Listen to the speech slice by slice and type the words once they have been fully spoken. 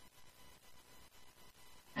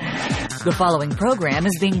The following program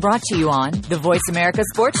is being brought to you on the Voice America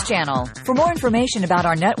Sports Channel. For more information about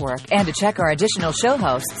our network and to check our additional show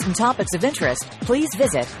hosts and topics of interest, please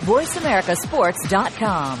visit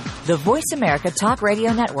voiceamericasports.com. The Voice America Talk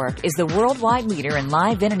Radio Network is the worldwide leader in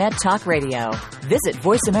live Internet talk radio. Visit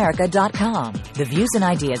voiceamerica.com. The views and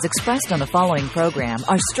ideas expressed on the following program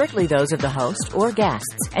are strictly those of the host or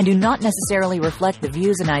guests and do not necessarily reflect the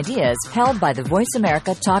views and ideas held by the Voice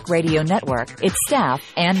America Talk Radio Network, its staff,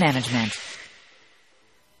 and management.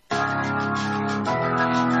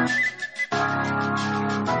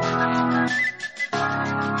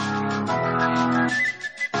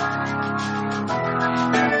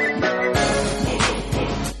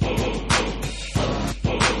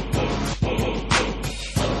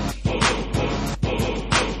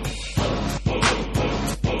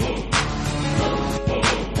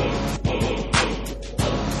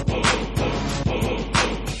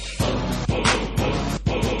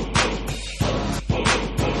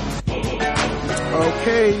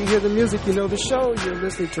 Okay, you hear the music, you know the show. You're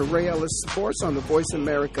listening to Ray Ellis Sports on the Voice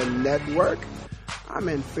America Network. I'm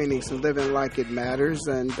in Phoenix and living like it matters,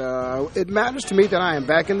 and it matters to me that I am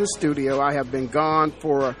back in the studio. I have been gone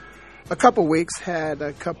for a couple weeks, had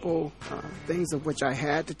a couple things of which I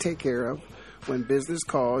had to take care of. When business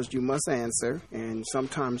calls, you must answer, and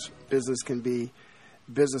sometimes business can be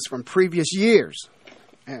business from previous years.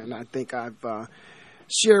 And I think I've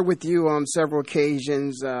shared with you on several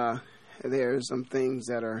occasions. There are some things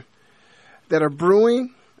that are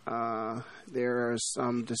brewing. There are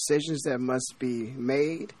some decisions that must be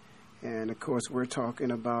made, and of course, we're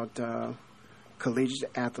talking about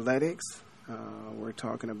collegiate athletics. We're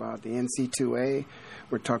talking about the NC2A.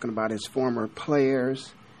 We're talking about its former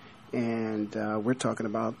players, and we're talking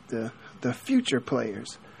about the future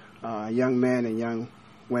players, young men and young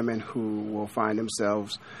women who will find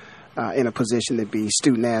themselves in a position to be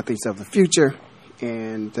student athletes of the future,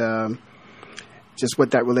 and just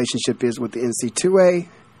what that relationship is with the NC2A.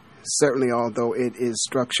 Certainly, although it is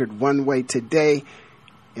structured one way today,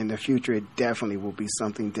 in the future it definitely will be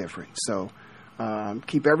something different. So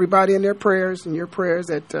keep everybody in their prayers, and your prayers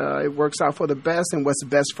that it works out for the best and what's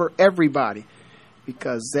best for everybody,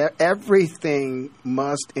 because everything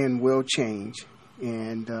must and will change.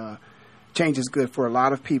 And change is good for a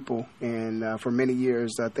lot of people, and for many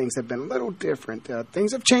years things have been a little different.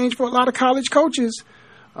 Things have changed for a lot of college coaches,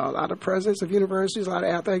 a lot of presidents of universities, a lot of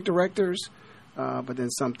athletic directors, but then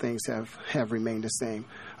some things have remained the same.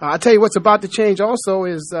 I'll tell you what's about to change also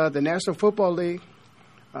is the National Football League.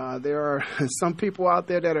 There are some people out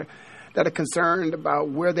there that are concerned about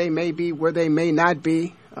where they may be, where they may not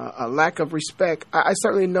be, a lack of respect. I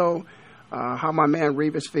certainly know how my man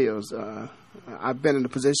Revis feels. I've been in a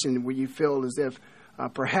position where you feel as if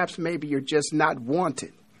perhaps maybe you're just not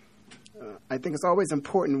wanted. I think it's always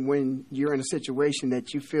important when you're in a situation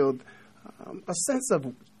that you feel a sense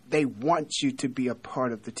of they want you to be a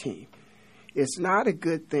part of the team. It's not a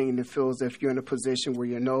good thing to feel as if you're in a position where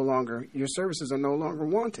your services are no longer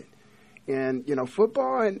wanted. And, you know,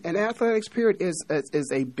 football and athletics, period, is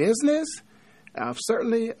a business,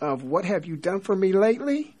 certainly of what have you done for me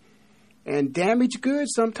lately. And damaged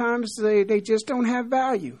goods, sometimes they just don't have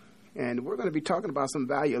value. And we're going to be talking about some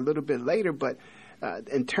value a little bit later, but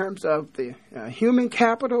in terms of the human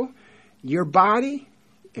capital, your body,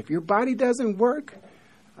 if your body doesn't work,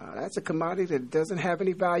 that's a commodity that doesn't have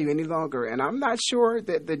any value any longer. And I'm not sure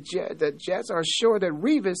that the Jets are sure that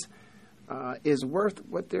Revis is worth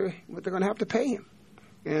what they're going to have to pay him.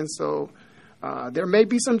 And so there may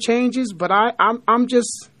be some changes, but I'm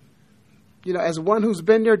just, you know, as one who's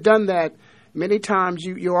been there, done that many times,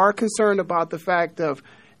 you are concerned about the fact of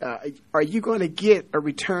are you going to get a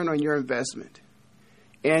return on your investment?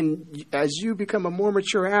 And as you become a more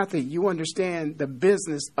mature athlete, you understand the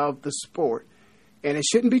business of the sport. And it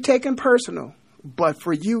shouldn't be taken personal, but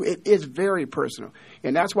for you, it is very personal.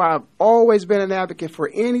 And that's why I've always been an advocate for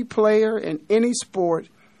any player in any sport.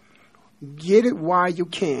 Get it while you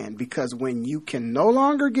can, because when you can no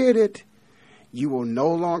longer get it, you will no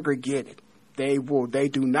longer get it. They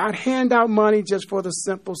do not hand out money just for the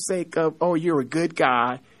simple sake of, oh, you're a good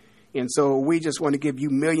guy, and so we just want to give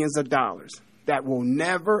you millions of dollars. That will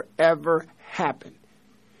never, ever happen.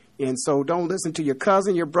 And so don't listen to your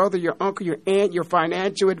cousin, your brother, your uncle, your aunt, your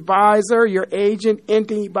financial advisor, your agent,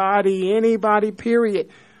 anybody,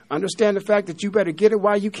 period. Understand the fact that you better get it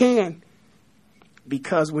while you can.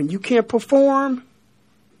 Because when you can't perform,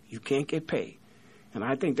 you can't get paid. And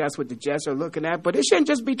I think that's what the Jets are looking at. But it shouldn't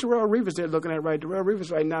just be Terrell Revis they're looking at, right? Terrell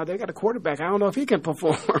Revis right now, they got a quarterback. I don't know if he can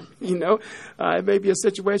perform, you know. It may be a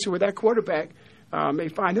situation where that quarterback may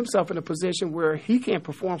find himself in a position where he can't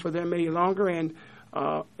perform for them any longer. And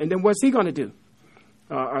And then what's he going to do?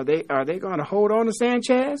 Are they going to hold on to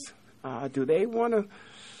Sanchez? Do they want to?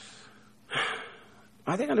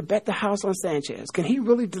 Are they going to bet the house on Sanchez? Can he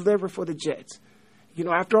really deliver for the Jets? You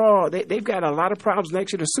know, after all, they've got a lot of problems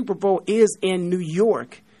next year. The Super Bowl is in New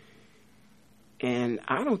York. And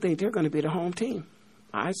I don't think they're going to be the home team.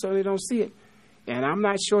 I certainly don't see it. And I'm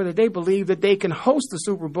not sure that they believe that they can host the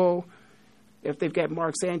Super Bowl if they've got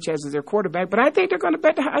Mark Sanchez as their quarterback. But I think they're going to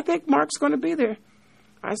bet. I think Mark's going to be there.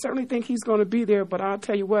 I certainly think he's going to be there. But I'll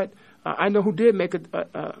tell you what, I know who did make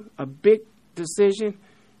a big decision,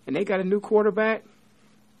 and they got a new quarterback.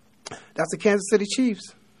 That's the Kansas City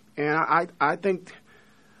Chiefs. And I think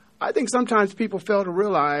sometimes people fail to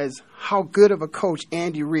realize how good of a coach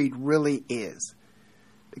Andy Reid really is.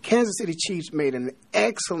 The Kansas City Chiefs made an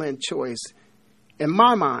excellent choice, in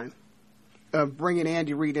my mind, of bringing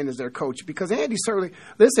Andy Reid in as their coach, because Andy certainly,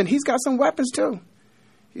 listen, he's got some weapons too.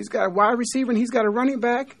 He's got a wide receiver, and he's got a running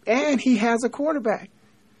back, and he has a quarterback.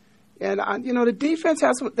 And, the defense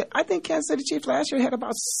has some, I think Kansas City Chiefs last year had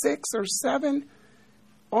about 6 or 7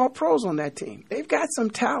 all-pros on that team. They've got some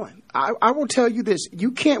talent. I will tell you this.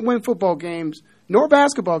 You can't win football games nor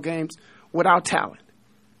basketball games without talent.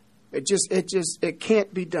 It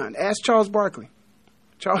can't be done. Ask Charles Barkley.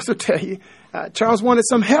 Charles will tell you. Charles wanted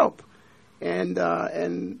some help, and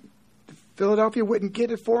Philadelphia wouldn't get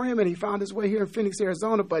it for him, and he found his way here in Phoenix,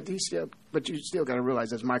 Arizona. But you still got to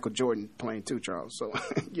realize there's Michael Jordan playing too, Charles. So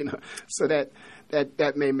so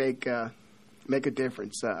that may make a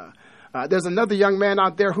difference. There's another young man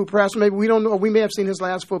out there who perhaps maybe we don't know. We may have seen his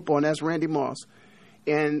last football, and that's Randy Moss.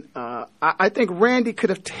 And I think Randy could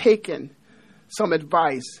have taken some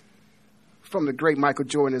advice from the great Michael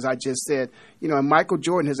Jordan, as I just said. And Michael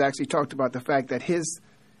Jordan has actually talked about the fact that his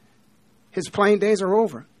playing days are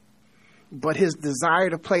over. But his desire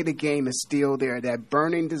to play the game is still there, that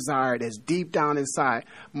burning desire that's deep down inside.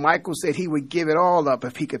 Michael said he would give it all up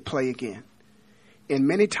if he could play again. And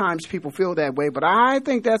many times people feel that way, but I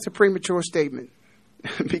think that's a premature statement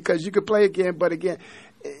because you could play again, but again,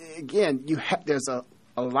 there's a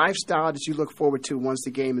lifestyle that you look forward to once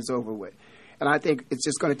the game is over with. And I think it's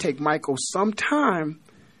just going to take Michael some time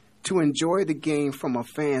to enjoy the game from a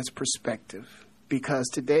fan's perspective, because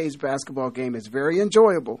today's basketball game is very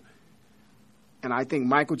enjoyable. And I think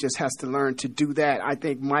Michael just has to learn to do that. I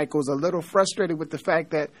think Michael's a little frustrated with the fact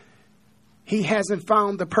that he hasn't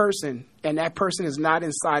found the person, and that person is not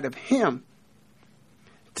inside of him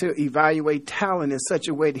to evaluate talent in such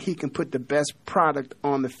a way that he can put the best product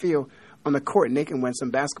on the field, on the court, and they can win some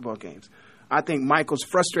basketball games. I think Michael's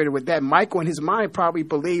frustrated with that. Michael, in his mind, probably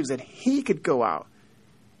believes that he could go out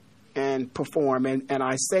and perform. And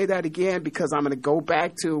I say that again because I'm going to go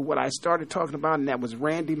back to what I started talking about, and that was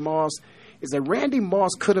Randy Moss. Is that Randy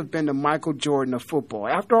Moss could have been the Michael Jordan of football.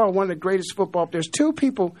 After all, one of the greatest football. There's two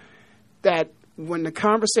people that when the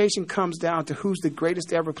conversation comes down to who's the greatest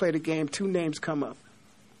to ever play the game, two names come up.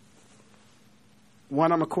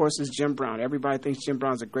 One of them, of course, is Jim Brown. Everybody thinks Jim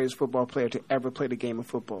Brown's the greatest football player to ever play the game of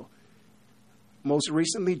football. Most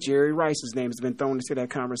recently, Jerry Rice's name has been thrown into that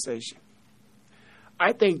conversation.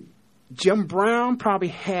 I think Jim Brown probably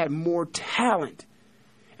had more talent,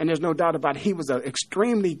 and there's no doubt about it. He was an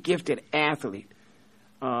extremely gifted athlete.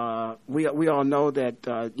 We all know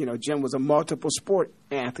that Jim was a multiple sport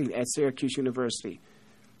athlete at Syracuse University.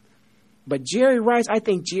 But Jerry Rice, I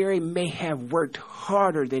think Jerry may have worked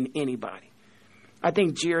harder than anybody. I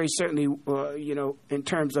think Jerry certainly, in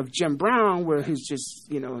terms of Jim Brown, where he's just,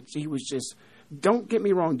 he was just, don't get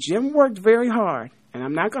me wrong, Jim worked very hard. And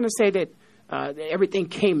I'm not going to say that everything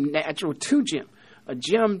came natural to Jim.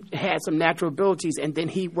 Jim had some natural abilities, and then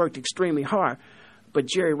he worked extremely hard. But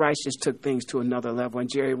Jerry Rice just took things to another level. And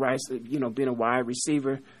Jerry Rice, being a wide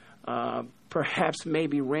receiver, perhaps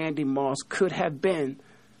maybe Randy Moss could have been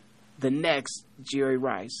the next Jerry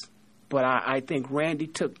Rice. But I think Randy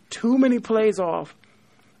took too many plays off.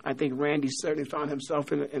 I think Randy certainly found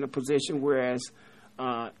himself in a position whereas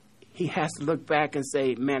he has to look back and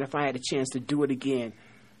say, man, if I had a chance to do it again,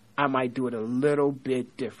 I might do it a little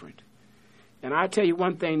bit different. And I tell you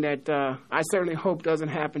one thing that I certainly hope doesn't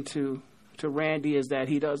happen to Randy is that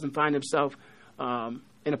he doesn't find himself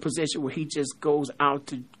in a position where he just goes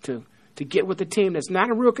out to get with a team that's not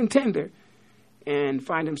a real contender and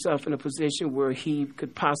find himself in a position where he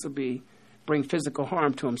could possibly bring physical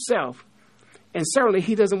harm to himself. And certainly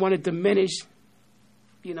he doesn't want to diminish,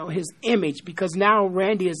 his image, because now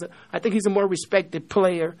Randy I think he's a more respected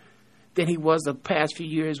player than he was the past few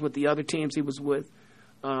years with the other teams he was with.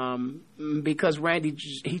 Because Randy,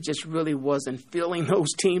 he just really wasn't feeling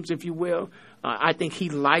those teams, if you will. I think he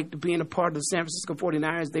liked being a part of the San Francisco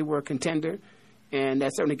 49ers. They were a contender. And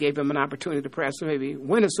that certainly gave them an opportunity to perhaps maybe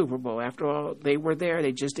win a Super Bowl. After all, they were there.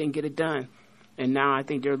 They just didn't get it done. And now I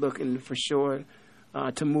think they're looking for sure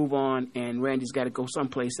to move on, and Randy's got to go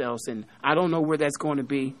someplace else. And I don't know where that's going to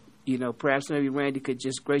be. Perhaps maybe Randy could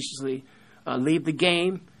just graciously leave the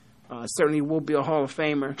game. Certainly will be a Hall of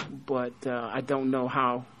Famer, but I don't know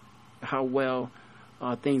how well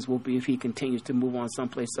things will be if he continues to move on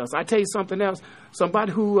someplace else. I tell you something else.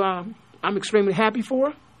 Somebody who I'm extremely happy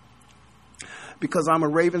for, because I'm a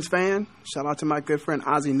Ravens fan. Shout out to my good friend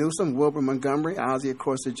Ozzie Newsome, Wilbur Montgomery. Ozzie, of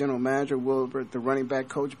course, the general manager, Wilbur, the running back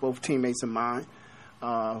coach, both teammates of mine,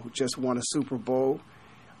 who just won a Super Bowl.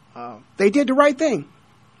 They did the right thing.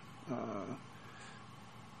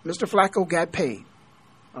 Mr. Flacco got paid.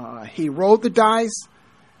 He rolled the dice,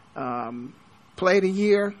 played a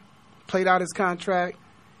year, played out his contract,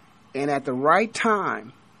 and at the right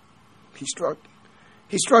time, he struck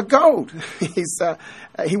gold.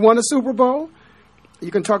 He won a Super Bowl. You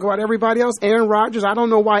can talk about everybody else. Aaron Rodgers. I don't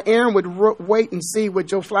know why Aaron would wait and see what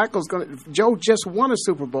Joe Flacco's going to. Joe just won a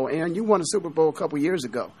Super Bowl. Aaron, you won a Super Bowl a couple years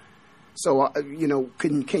ago. So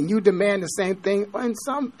can you demand the same thing? In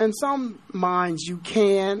some minds you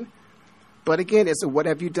can, but again, it's what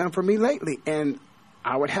have you done for me lately? And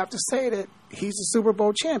I would have to say that he's a Super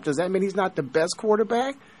Bowl champ. Does that mean he's not the best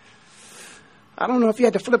quarterback? I don't know if you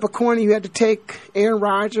had to flip a coin and you had to take Aaron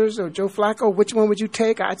Rodgers or Joe Flacco. Which one would you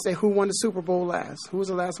take? I'd say who won the Super Bowl last? Who was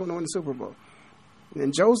the last one to win the Super Bowl?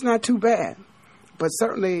 And Joe's not too bad. But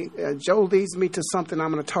certainly Joe leads me to something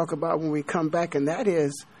I'm going to talk about when we come back, and that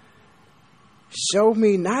is show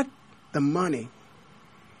me not the money,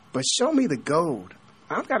 but show me the gold.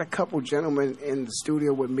 I've got a couple gentlemen in the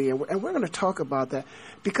studio with me, and we're going to talk about that.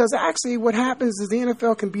 Because actually what happens is the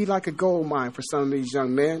NFL can be like a gold mine for some of these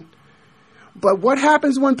young men. But what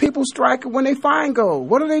happens when people strike, when they find gold?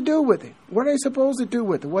 What do they do with it? What are they supposed to do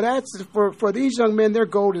with it? Well, that's for these young men, their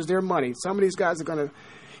gold is their money. Some of these guys are going to,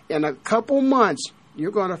 in a couple months,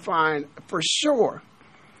 you're going to find for sure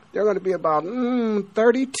they're going to be about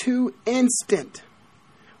 32 instant.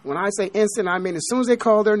 When I say instant, I mean as soon as they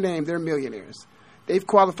call their name, they're millionaires. They've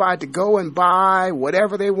qualified to go and buy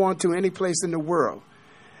whatever they want to any place in the world,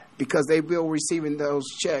 because they will receiving those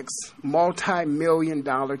checks,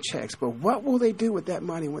 multi-million-dollar checks. But what will they do with that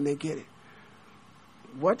money when they get it?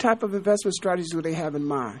 What type of investment strategies do they have in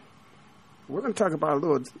mind? We're going to talk about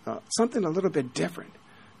something a little bit different.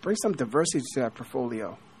 Bring some diversity to that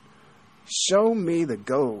portfolio. Show me the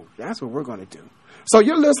gold. That's what we're going to do. So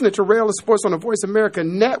you're listening to Ray Ellis Sports on the Voice America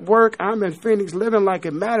Network. I'm in Phoenix, living like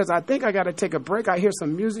it matters. I think I got to take a break. I hear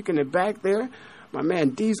some music in the back there. My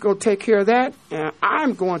man D's going to take care of that, and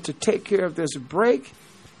I'm going to take care of this break.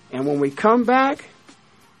 And when we come back,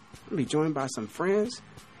 I'll be joined by some friends,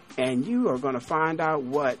 and you are going to find out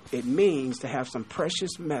what it means to have some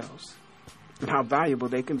precious metals and how valuable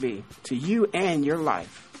they can be to you and your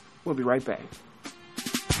life. We'll be right back.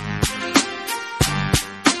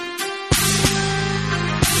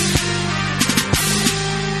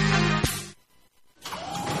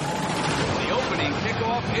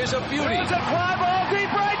 Is a beauty. There's a fly ball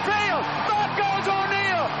deep right field. Back goes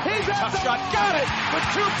O'Neal. He's at the shot. Got it with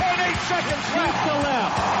 2.8 seconds left. To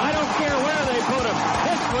left. I don't care where they put him.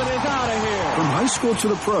 This one is out of here. From high school to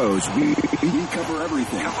the pros, we cover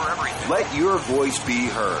everything. Let your voice be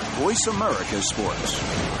heard. Voice America Sports.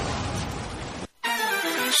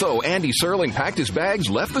 So Andy Serling packed his bags,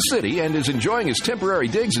 left the city, and is enjoying his temporary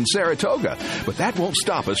digs in Saratoga. But that won't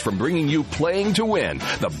stop us from bringing you Playing to Win,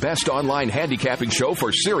 the best online handicapping show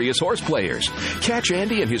for serious horse players. Catch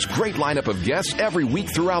Andy and his great lineup of guests every week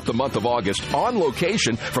throughout the month of August on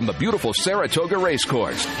location from the beautiful Saratoga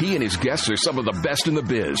Racecourse. He and his guests are some of the best in the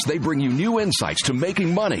biz. They bring you new insights to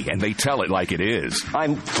making money, and they tell it like it is.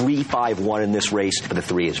 I'm 3-5-1 in this race, but the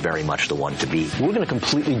 3 is very much the one to beat. We're going to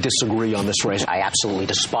completely disagree on this race. I absolutely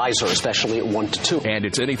despise her, especially at 1-2. And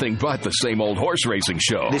it's anything but the same old horse racing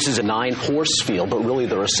show. This is a 9-horse field, but really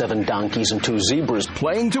there are 7 donkeys and 2 zebras.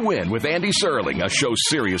 Playing to Win with Andy Serling, a show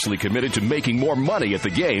seriously committed to making more money at the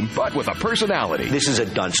game, but with a personality. This is a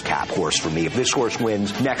dunce cap horse for me. If this horse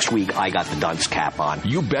wins, next week I got the dunce cap on.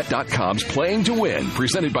 YouBet.com's Playing to Win,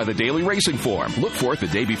 presented by the Daily Racing Form. Look for it the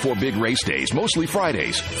day before big race days, mostly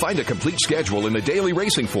Fridays. Find a complete schedule in the Daily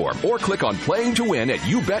Racing Form or click on Playing to Win at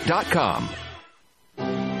YouBet.com.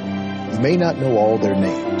 You may not know all their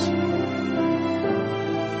names,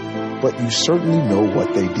 but you certainly know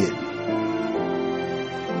what they did.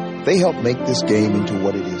 They helped make this game into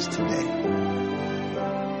what it is today.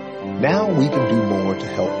 Now we can do more to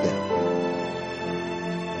help them.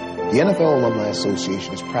 The NFL Alumni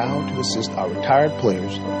Association is proud to assist our retired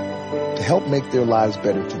players to help make their lives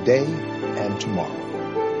better today and tomorrow.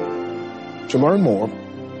 To learn more,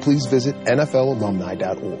 please visit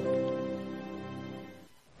NFLalumni.org.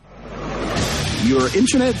 Your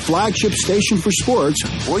internet flagship station for sports,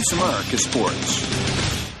 Voice America Sports.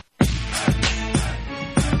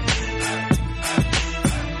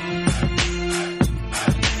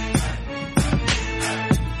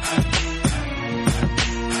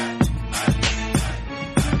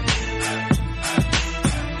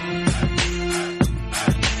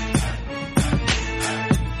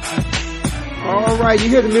 All right, you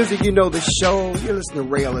hear the music, you know the show. You're listening to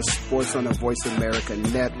Ray Ellis Sports on the Voice America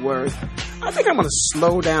Network. I think I'm going to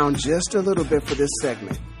slow down just a little bit for this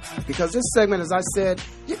segment. Because this segment, as I said,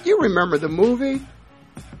 you remember the movie?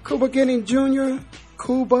 Cuba Gooding Jr.?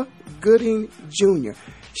 Cuba Gooding Jr.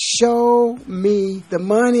 Show me the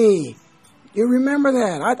money. You remember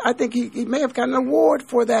that? I think he may have gotten an award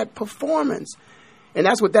for that performance. And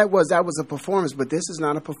that's what that was. That was a performance, but this is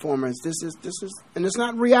not a performance. This is, and it's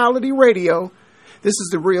not reality radio. This is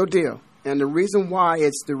the real deal. And the reason why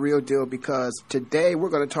it's the real deal, because today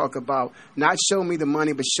we're going to talk about not show me the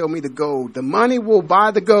money, but show me the gold. The money will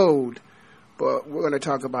buy the gold, but we're going to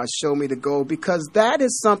talk about show me the gold, because that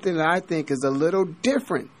is something that I think is a little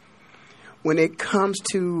different when it comes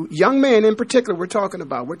to young men in particular. We're talking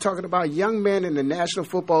about young men in the National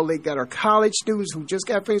Football League that are college students who just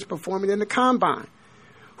got finished performing in the combine,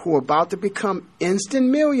 who are about to become instant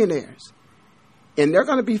millionaires. And they're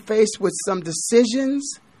going to be faced with some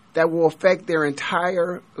decisions that will affect their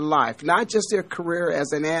entire life, not just their career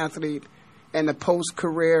as an athlete and the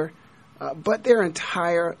post-career, but their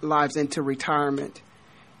entire lives into retirement.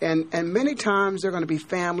 And many times they're going to be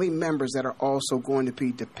family members that are also going to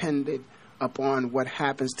be dependent upon what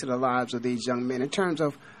happens to the lives of these young men in terms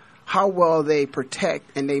of how well they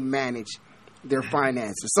protect and they manage their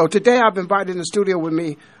finances. So today I've invited in the studio with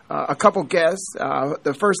me a couple guests.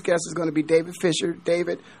 The first guest is going to be David Fisher.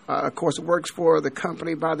 David, of course, works for the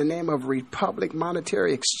company by the name of Republic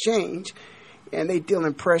Monetary Exchange, and they deal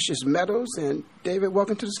in precious metals. And David,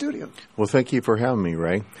 welcome to the studio. Well, thank you for having me,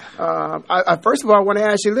 Ray. First of all, I want to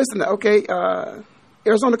ask you, listen, okay,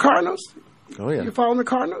 Arizona Cardinals? Oh, yeah. You following the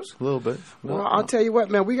Cardinals? A little bit. Well, I'll tell you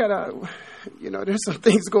what, man, we got to, there's some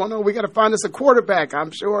things going on. We got to find us a quarterback,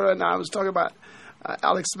 I'm sure. And I was talking about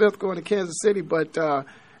Alex Smith going to Kansas City, but,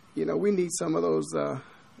 we need some of those I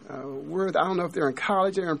don't know if they're in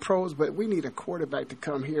college or in pros, but we need a quarterback to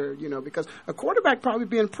come here, because a quarterback probably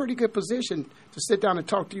be in a pretty good position to sit down and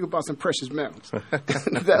talk to you about some precious metals.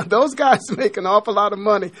 Those guys make an awful lot of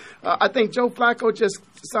money. I think Joe Flacco just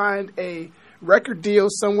signed a record deal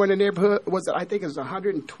somewhere in the neighborhood. I think it was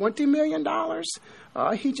 $120 million.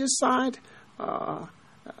 He just signed.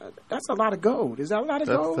 That's a lot of gold. Is that a lot of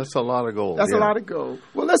gold? That's a lot of gold. That's a lot of gold.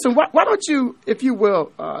 Well, listen, why don't you, if you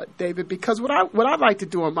will, David, because what I like to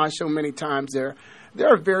do on my show many times, there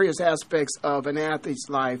are various aspects of an athlete's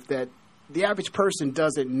life that the average person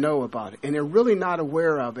doesn't know about it, and they're really not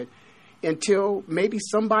aware of it until maybe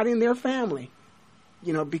somebody in their family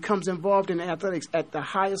becomes involved in athletics at the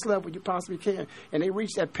highest level you possibly can, and they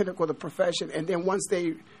reach that pinnacle of the profession. And then once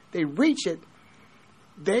they reach it,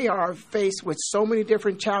 they are faced with so many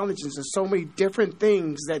different challenges and so many different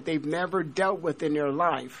things that they've never dealt with in their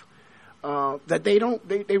life, that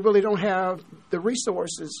they really don't have the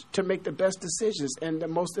resources to make the best decisions and the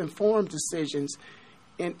most informed decisions.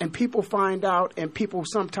 And people find out, and people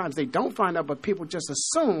sometimes they don't find out, but people just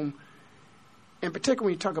assume, in particular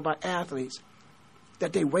when you talk about athletes,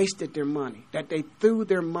 that they wasted their money, that they threw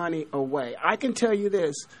their money away. I can tell you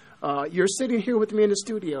this. You're sitting here with me in the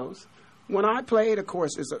studios. When I played, of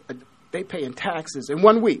course, they pay in taxes in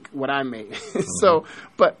 1 week what I made. So,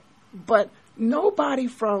 but nobody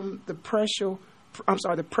from the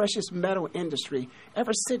precious metal industry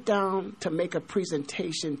ever sit down to make a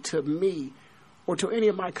presentation to me or to any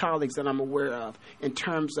of my colleagues that I'm aware of in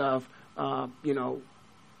terms of,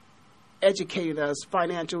 educating us,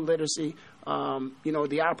 financial literacy,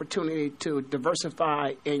 the opportunity to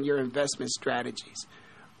diversify in your investment strategies.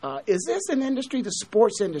 Is this an industry, the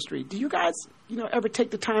sports industry? Do you guys, ever take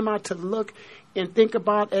the time out to look and think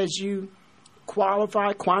about, as you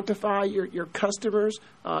quantify your customers,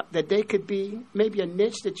 that they could be maybe a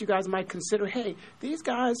niche that you guys might consider? Hey, these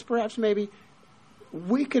guys, perhaps maybe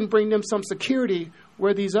we can bring them some security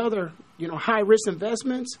where these other, high-risk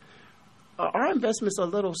investments, our investments are a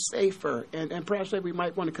little safer, and perhaps we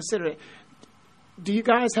might want to consider it. Do you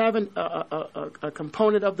guys have a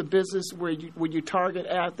component of the business where you target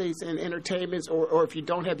athletes and entertainments, or if you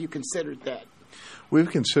don't, have you considered that? We've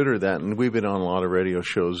considered that, and we've been on a lot of radio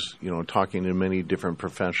shows, talking to many different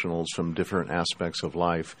professionals from different aspects of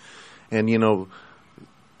life. And,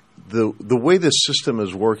 the way this system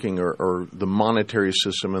is working, or the monetary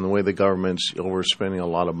system, and the way the government's overspending a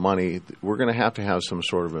lot of money, we're going to have some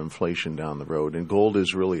sort of inflation down the road, and gold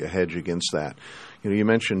is really a hedge against that. You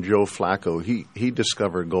mentioned Joe Flacco. He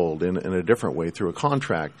discovered gold in a different way through a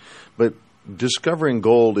contract, but discovering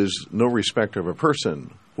gold is no respecter of a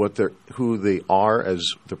person. Who they are as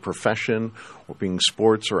the profession, or being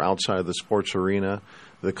sports or outside of the sports arena,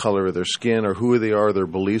 the color of their skin, or who they are, their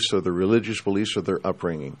beliefs, or their religious beliefs, or their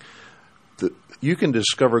upbringing. You can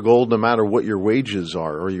discover gold no matter what your wages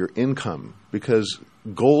are or your income, because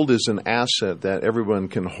gold is an asset that everyone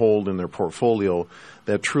can hold in their portfolio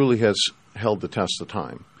that truly has held the test of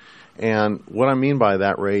time. And what I mean by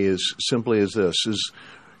that, Ray, is simply as this.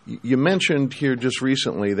 You mentioned here just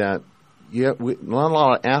recently that not a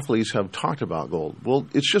lot of athletes have talked about gold. Well,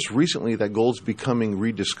 it's just recently that gold's becoming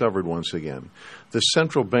rediscovered once again. The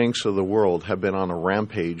central banks of the world have been on a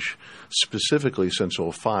rampage, specifically since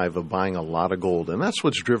 2005, of buying a lot of gold. And that's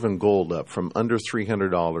what's driven gold up from under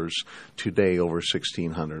 $300 today over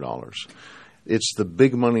 $1,600. It's the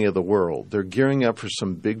big money of the world. They're gearing up for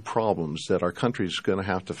some big problems that our country's going to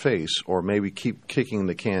have to face, or maybe keep kicking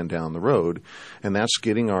the can down the road, and that's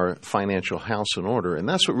getting our financial house in order. And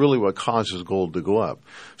that's what causes gold to go up.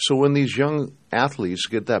 So when these young athletes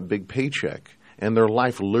get that big paycheck and their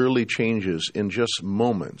life literally changes in just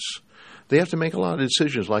moments, they have to make a lot of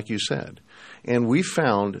decisions, like you said. And we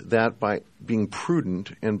found that by being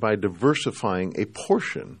prudent and by diversifying a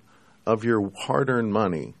portion of your hard-earned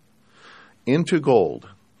money into gold.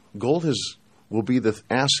 Gold will be the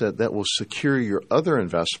asset that will secure your other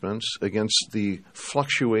investments against the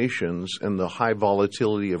fluctuations and the high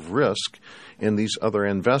volatility of risk in these other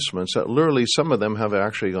investments that literally some of them have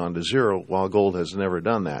actually gone to zero, while gold has never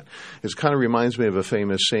done that. It kind of reminds me of a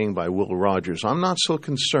famous saying by Will Rogers. I'm not so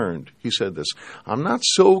concerned, he said this, I'm not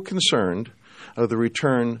so concerned of the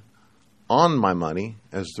return on my money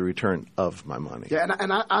as the return of my money. Yeah,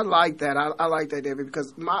 and I like that. I like that, David,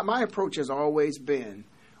 because my approach has always been,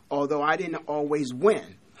 although I didn't always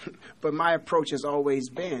win, but my approach has always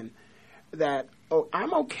been that,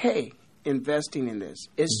 I'm okay investing in this.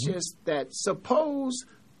 It's just that suppose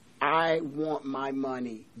I want my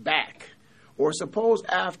money back, or suppose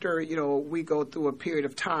after, we go through a period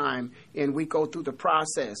of time and we go through the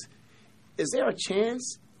process, is there a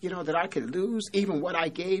chance, that I could lose even what I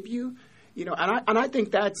gave you? And I think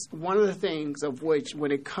that's one of the things of which,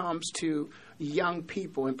 when it comes to young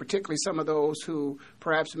people, and particularly some of those who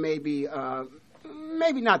perhaps maybe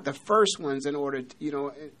not the first ones in order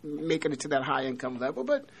to, making it to that high income level,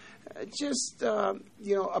 but just,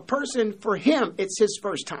 a person, for him, it's his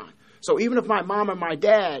first time. So even if my mom and my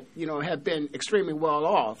dad, have been extremely well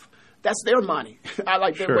off, that's their money. I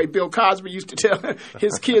like that way Bill Cosby used to tell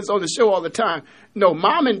his kids on the show all the time. No,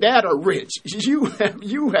 mom and dad are rich. You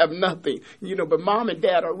have nothing, but mom and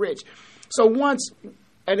dad are rich. So once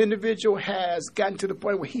an individual has gotten to the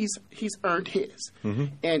point where he's earned his,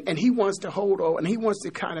 and he wants to hold on, and he wants to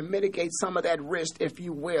kind of mitigate some of that risk, if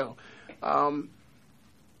you will,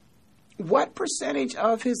 what percentage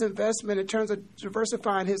of his investment, in terms of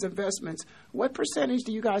diversifying his investments, what percentage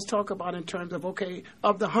do you guys talk about in terms of, okay,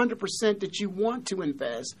 of the 100% that you want to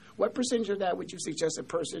invest, what percentage of that would you suggest a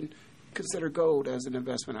person consider gold as an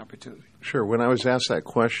investment opportunity? Sure. When I was asked that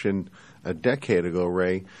question a decade ago,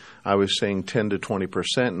 Ray, I was saying 10 to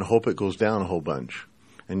 20% and hope it goes down a whole bunch.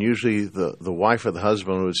 And usually the wife or the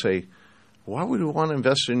husband would say, why would we want to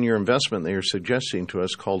invest in your investment that you're suggesting to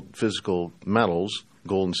us called physical metals,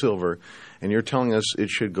 gold and silver, and you're telling us it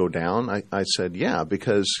should go down? I said, yeah,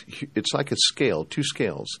 because it's like a scale, two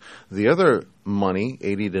scales. The other money,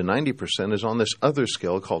 80 to 90%, is on this other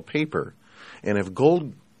scale called paper. And if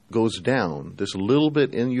gold goes down, this little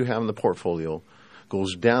bit you have in the portfolio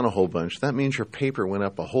goes down a whole bunch, that means your paper went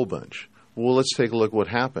up a whole bunch. Well, let's take a look at what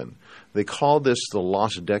happened. They call this the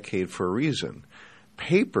lost decade for a reason.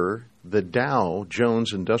 Paper, the Dow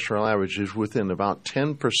Jones Industrial Average, is within about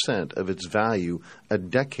 10% of its value a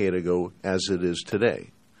decade ago as it is today.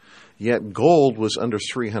 Yet gold was under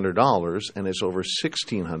 $300 and it's over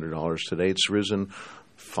 $1,600 today. It's risen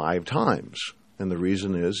 5 times. And the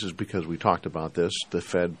reason is because we talked about this, the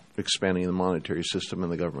Fed expanding the monetary system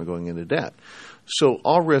and the government going into debt. So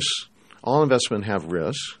all investment have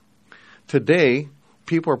risks. Today,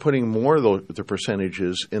 people are putting more of the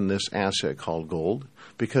percentages in this asset called gold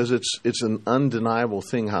because it's an undeniable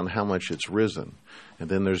thing on how much it's risen. And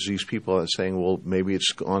then there's these people that are saying, well, maybe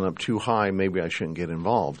it's gone up too high, maybe I shouldn't get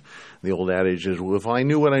involved. The old adage is, well, if I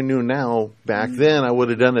knew what I knew now back then, I would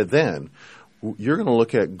have done it then. you're going to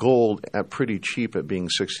look at gold at pretty cheap at being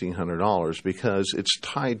 $1,600 because it's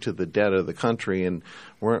tied to the debt of the country, and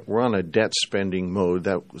we're on a debt spending mode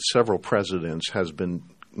that several presidents has been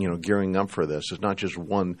gearing up for this. It's not just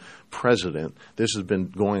one president. This has been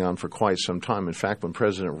going on for quite some time. In fact, when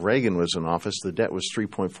President Reagan was in office, the debt was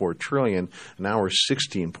 $3.4 trillion. Now we're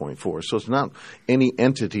 $16.4. So it's not any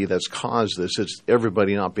entity that's caused this. It's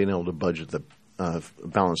everybody not being able to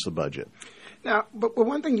balance the budget. Now, but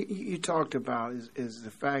one thing you talked about is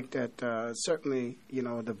the fact that certainly,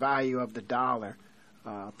 the value of the dollar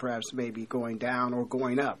perhaps maybe going down or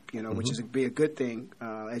going up, which is be a good thing,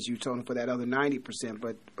 as you told them, for that other 90%,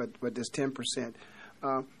 but this 10%.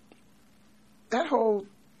 That whole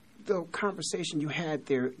the conversation you had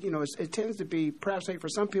there, it tends to be perhaps for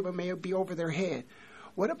some people it may be over their head.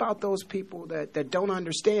 What about those people that don't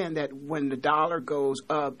understand that when the dollar goes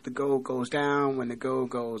up, the gold goes down? When the gold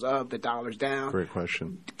goes up, the dollar's down? Great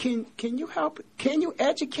question. Can you help? Can you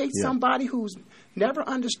educate somebody who's never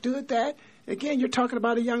understood that? Again, you're talking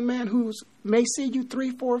about a young man who may see you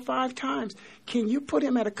 3, 4, 5 times. Can you put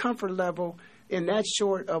him at a comfort level in that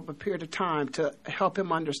short of a period of time to help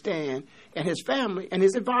him understand, and his family and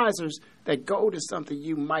his advisors, that gold is something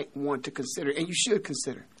you might want to consider and you should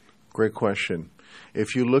consider? Great question.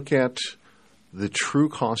 If you look at the true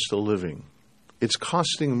cost of living, it's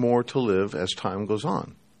costing more to live as time goes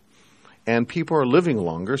on. And people are living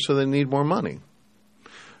longer, so they need more money.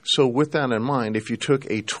 So with that in mind, if you took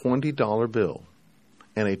a $20 bill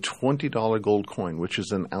and a $20 gold coin, which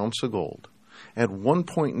is an ounce of gold, at one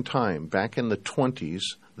point in time, back in the 20s,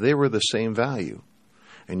 they were the same value.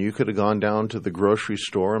 And you could have gone down to the grocery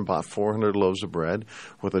store and bought 400 loaves of bread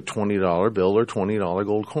with a $20 bill or $20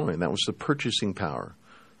 gold coin. That was the purchasing power.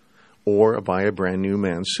 Or buy a brand new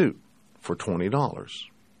man's suit for $20.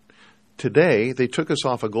 Today, they took us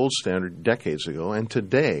off a gold standard decades ago, and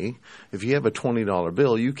today, if you have a $20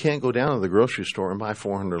 bill, you can't go down to the grocery store and buy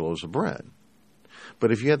 400 loaves of bread.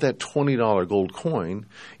 But if you have that $20 gold coin,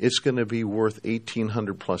 it's going to be worth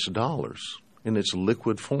 $1,800 plus in its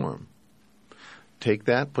liquid form. Take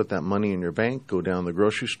that, put that money in your bank, go down to the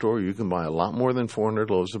grocery store. You can buy a lot more than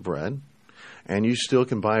 400 loaves of bread, and you still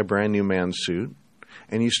can buy a brand new man's suit,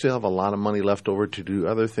 and you still have a lot of money left over to do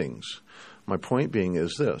other things. My point being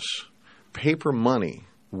is this. Paper money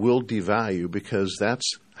will devalue because that's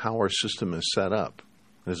how our system is set up.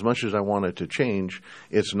 As much as I want it to change,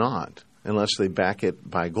 it's not unless they back it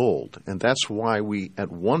by gold. And that's why we,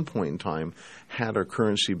 at one point in time, had our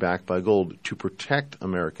currency backed by gold to protect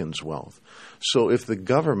Americans' wealth. So if the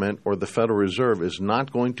government or the Federal Reserve is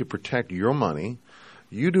not going to protect your money,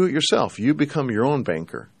 you do it yourself. You become your own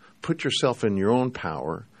banker. Put yourself in your own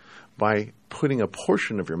power by putting a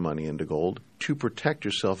portion of your money into gold to protect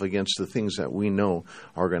yourself against the things that we know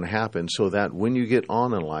are going to happen, so that when you get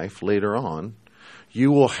on in life later on,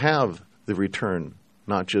 you will have the return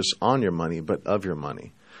not just on your money, but of your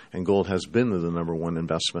money. And gold has been the number one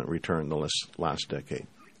investment return the last decade.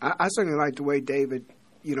 I certainly like the way David,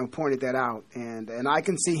 pointed that out. And I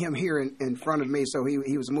can see him here in front of me, so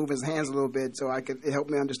he was moving his hands a little bit so it helped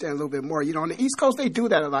me understand a little bit more. On the East Coast, they do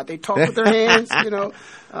that a lot. They talk with their hands,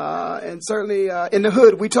 and certainly in the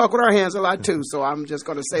hood, we talk with our hands a lot too. So I'm just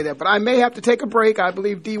going to say that. But I may have to take a break. I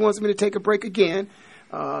believe Dee wants me to take a break again.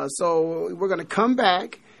 So we're going to come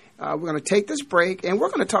back. We're going to take this break, and we're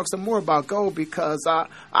going to talk some more about gold because I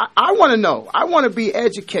want to know. I want to be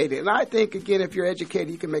educated. And I think, again, if you're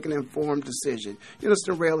educated, you can make an informed decision. You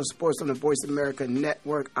listen to Ray Ellis Sports on the Voice America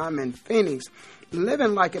Network. I'm in Phoenix,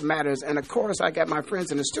 living like it matters. And, of course, I got my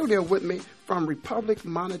friends in the studio with me from Republic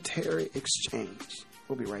Monetary Exchange.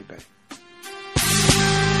 We'll be right back.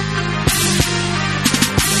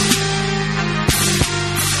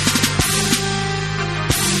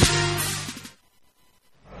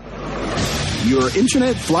 Your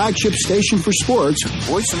internet flagship station for sports,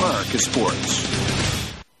 Voice America Sports.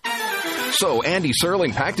 So Andy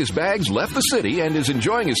Serling packed his bags, left the city, and is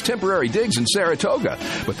enjoying his temporary digs in Saratoga.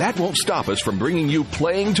 But that won't stop us from bringing you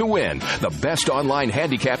Playing to Win, the best online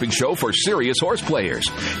handicapping show for serious horse players.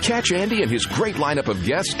 Catch Andy and his great lineup of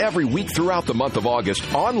guests every week throughout the month of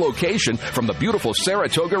August on location from the beautiful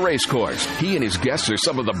Saratoga Racecourse. He and his guests are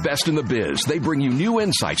some of the best in the biz. They bring you new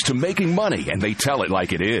insights to making money, and they tell it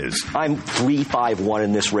like it is. I'm 3-5-1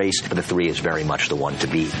 in this race, but the 3 is very much the one to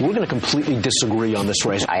beat. We're going to completely disagree on this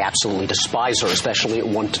race. I absolutely despise despise her, especially at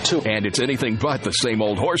 1-2. And it's anything but the same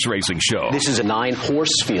old horse racing show. This is a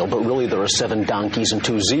 9-horse field, but really there are 7 donkeys and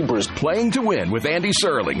 2 zebras. Playing to Win with Andy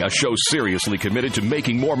Serling, a show seriously committed to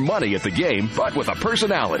making more money at the game, but with a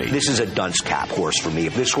personality. This is a dunce cap horse for me.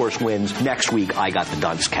 If this horse wins, next week I got the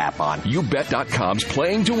dunce cap on. YouBet.com's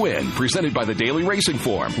Playing to Win, presented by the Daily Racing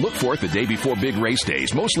Form. Look for it the day before big race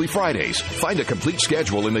days, mostly Fridays. Find a complete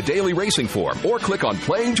schedule in the Daily Racing Form or click on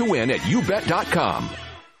Playing to Win at YouBet.com.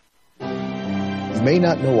 You may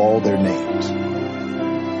not know all their names,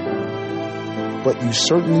 but you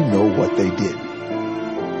certainly know what they did.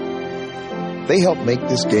 They helped make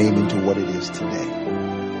this game into what it is today.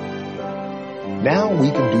 Now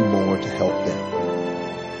we can do more to help them.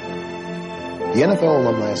 The NFL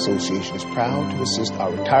Alumni Association is proud to assist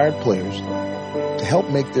our retired players to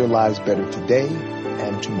help make their lives better today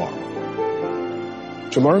and tomorrow.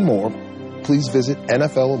 To learn more, please visit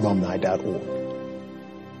NFLalumni.org.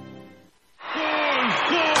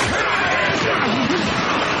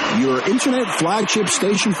 Your internet flagship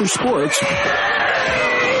station for sports.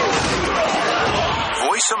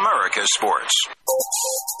 Voice America Sports.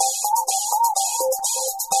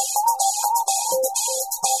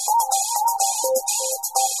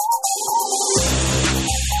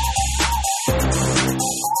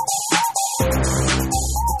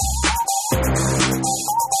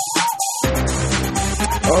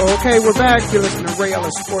 Okay, we're back. You're listening to Ray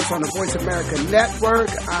Ellis Sports on the Voice America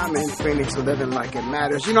Network. I'm in Phoenix, living like it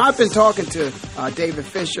matters. You know, I've been talking to David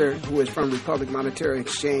Fisher, who is from Republic Monetary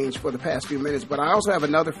Exchange, for the past few minutes. But I also have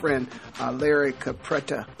another friend, Larry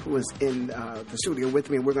Capretta, who is in the studio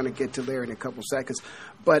with me. We're going to get to Larry in a couple seconds.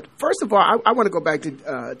 But first of all, I want to go back to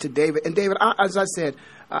David. And David, as I said,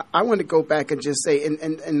 I want to go back and just say,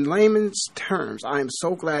 in layman's terms, I am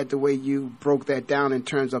so glad the way you broke that down in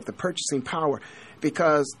terms of the purchasing power.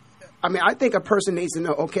 Because, I mean, I think a person needs to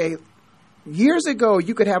know, okay, years ago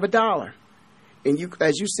you could have $1. And you,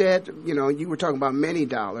 as you said, you know, you were talking about many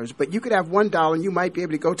dollars, but you could have $1 and you might be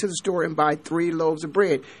able to go to the store and buy 3 loaves of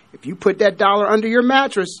bread. If you put that $1 under your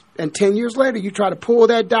mattress and 10 years later you try to pull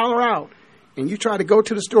that $1 out and you try to go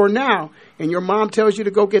to the store now and your mom tells you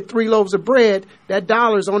to go get 3 loaves of bread, that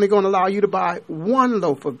 $1 is only going to allow you to buy 1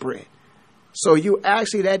 loaf of bread. So you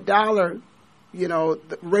actually, that $1, you know,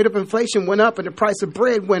 the rate of inflation went up and the price of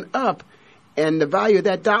bread went up and the value of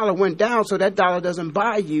that $1 went down, so that $1 doesn't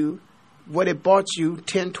buy you what it bought you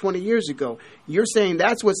 10, 20 years ago. You're saying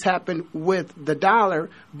that's what's happened with the $1,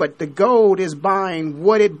 but the gold is buying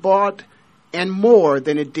what it bought and more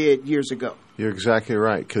than it did years ago. You're exactly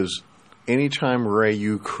right, because anytime, Ray,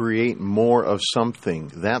 you create more of something,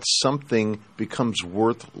 that something becomes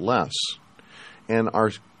worth less. And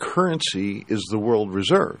our currency is the world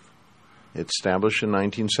reserve. It's established in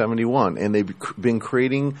 1971, and they've been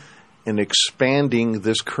creating and expanding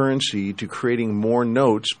this currency to creating more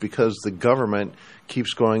notes because the government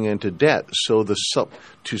keeps going into debt. So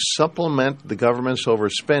to supplement the government's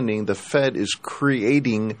overspending, the Fed is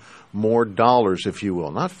creating more dollars, if you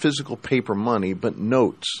will. Not physical paper money, but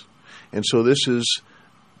notes. And so this is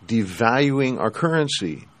devaluing our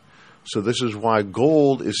currency. So this is why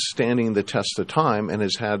gold is standing the test of time and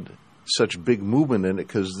has had such big movement in it,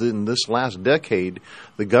 because in this last decade,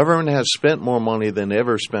 the government has spent more money than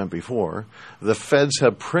ever spent before. The feds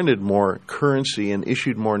have printed more currency and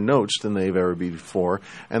issued more notes than they've ever before,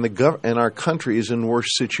 and and our country is in worse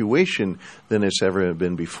situation than it's ever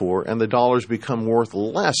been before, and the dollar's become worth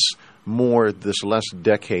more this last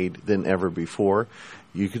decade than ever before.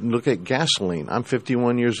 You can look at gasoline. I'm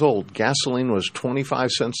 51 years old. Gasoline was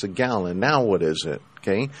 25 cents a gallon. Now what is it?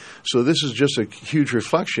 Okay, so this is just a huge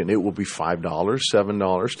reflection. It will be $5, $7,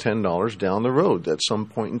 $10 down the road at some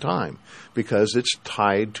point in time because it's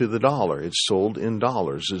tied to the dollar. It's sold in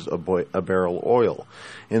dollars as a barrel of oil.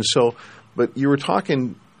 And so, but you were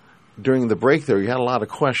talking during the break there, you had a lot of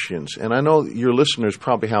questions. And I know your listeners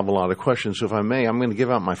probably have a lot of questions. So if I may, I'm going to give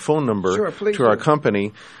out my phone number to our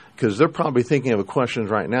company, because they're probably thinking of questions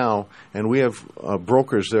right now, and we have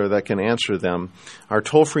brokers there that can answer them. Our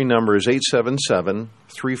toll-free number is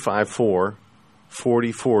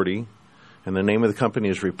 877-354-4040, and the name of the company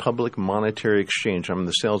is Republic Monetary Exchange. I'm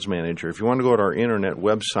the sales manager. If you want to go to our internet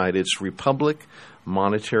website, it's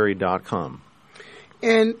republicmonetary.com.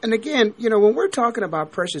 And again, you know, when we're talking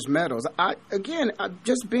about precious metals,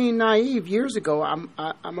 just being naive years ago, I'm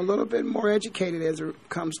a little bit more educated as it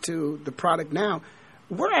comes to the product now.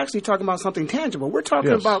 We're actually talking about something tangible. We're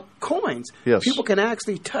talking about coins. Yes. People can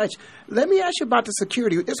actually touch. Let me ask you about the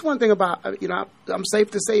security. It's one thing about, you know, I'm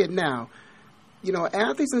safe to say it now.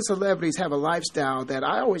 athletes and celebrities have a lifestyle that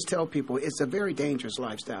I always tell people it's a very dangerous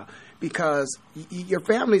lifestyle because your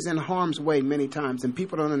family's in harm's way many times and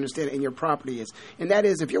people don't understand it, and your property is. And that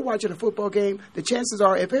is, if you're watching a football game, the chances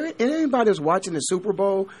are, if anybody was watching the Super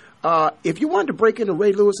Bowl, if you wanted to break into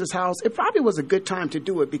Ray Lewis's house, it probably was a good time to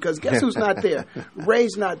do it because guess who's not there?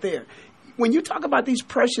 Ray's not there. When you talk about these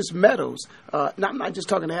precious metals, I'm not just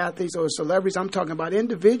talking to athletes or celebrities, I'm talking about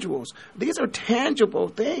individuals. These are tangible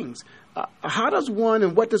things. How does one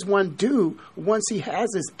and what does one do once he has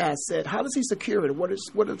this asset? How does he secure it? What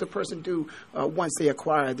does the person do once they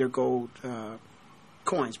acquire their gold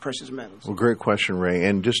coins, precious metals? Well, great question, Ray.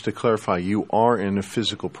 And just to clarify, you are in a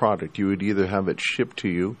physical product. You would either have it shipped to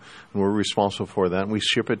you, and we're responsible for that, and we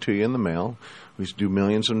ship it to you in the mail. We do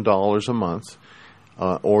millions of dollars a month.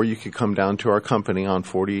 Or you could come down to our company on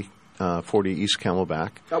 40 East Camelback.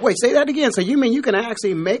 Wait, say that again. So you mean you can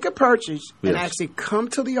actually make a purchase and Yes. actually come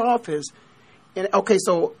to the office? And okay,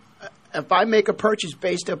 so if I make a purchase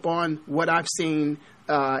based upon what I've seen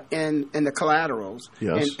in the collaterals,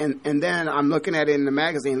 Yes. and then I'm looking at it in the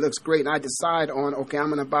magazine, it looks great, and I decide on, okay, I'm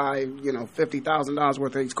going to buy $50,000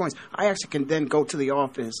 worth of these coins. I actually can then go to the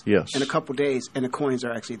office Yes. in a couple days, and the coins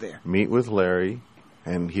are actually there. Meet with Larry,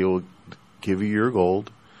 and he'll give you your gold.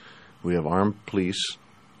 We have armed police.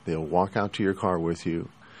 They'll walk out to your car with you.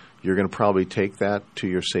 You're going to probably take that to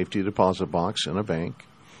your safety deposit box in a bank.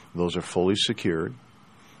 Those are fully secured.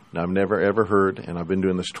 Now, I've never, ever heard, and I've been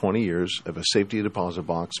doing this 20 years, of a safety deposit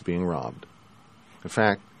box being robbed. In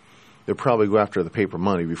fact, they'll probably go after the paper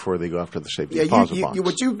money before they go after the safety deposit box.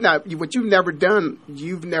 What you've never done,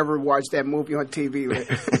 you've never watched that movie on TV,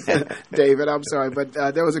 David. I'm sorry, but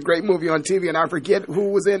there was a great movie on TV, and I forget who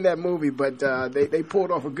was in that movie, but they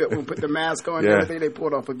pulled off a good one. Put the mask on and everything. They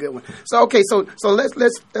pulled off a good one. So okay, so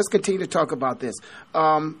let's continue to talk about this.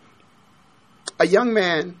 A young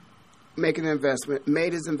man making an investment,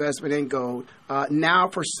 made his investment in gold. Now,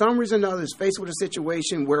 for some reason or another, is faced with a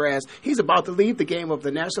situation whereas he's about to leave the game of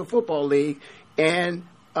the National Football League, and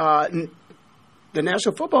the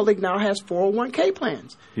National Football League now has 401k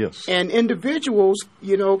plans. Yes. And individuals,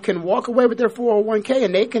 can walk away with their 401k,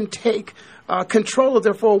 and they can take control of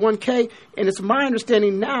their 401k. And it's my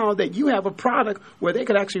understanding now that you have a product where they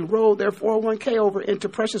could actually roll their 401k over into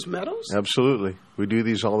precious metals. Absolutely. We do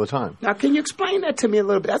these all the time. Now, can you explain that to me a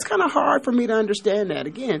little bit? That's kind of hard for me to understand that.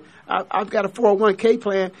 Again, I've got a 401k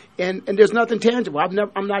plan, and there's nothing tangible.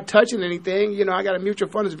 I'm not touching anything. I got a mutual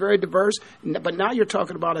fund that's very diverse, but now you're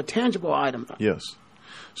talking about a tangible item. Yes.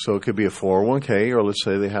 So it could be a 401k, or let's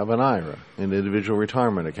say they have an IRA, an individual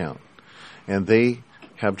retirement account, and they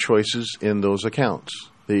have choices in those accounts.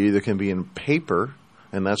 They either can be in paper,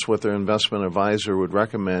 and that's what their investment advisor would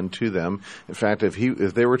recommend to them. In fact, if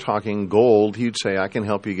they were talking gold, he'd say, I can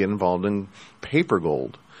help you get involved in paper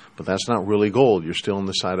gold. But that's not really gold. You're still on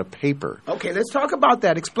the side of paper. Okay, let's talk about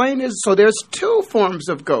that. Explain this. So there's two forms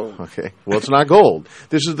of gold. Okay. Well, it's not gold.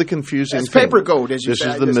 This is the confusing thing. It's paper gold, as you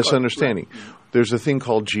said. said. This is the misunderstanding. Right. There's a thing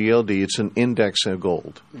called GLD. It's an index of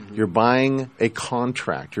gold. Mm-hmm. You're buying a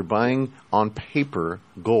contract. You're buying on paper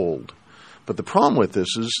gold. But the problem with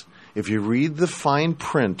this is if you read the fine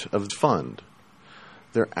print of the fund,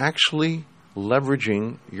 they're actually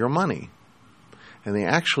leveraging your money. And they're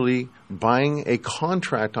actually buying a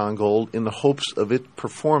contract on gold in the hopes of it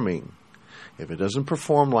performing. If it doesn't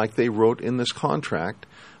perform like they wrote in this contract,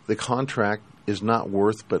 the contract is not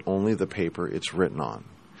worth but only the paper it's written on.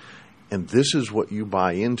 And this is what you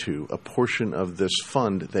buy into, a portion of this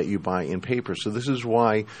fund that you buy in paper. So this is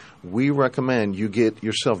why we recommend you get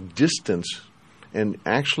yourself distance and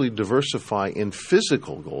actually diversify in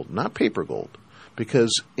physical gold, not paper gold.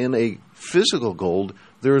 Because in a physical gold,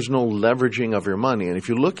 there is no leveraging of your money. And if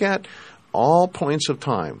you look at all points of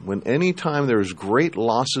time, when any time there is great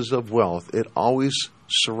losses of wealth, it always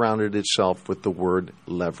surrounded itself with the word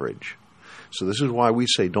leverage. So this is why we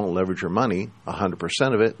say don't leverage your money,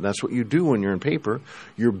 100% of it. That's what you do when you're in paper.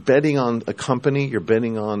 You're betting on a company. You're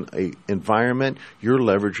betting on an environment. You're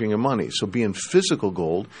leveraging your money. So be in physical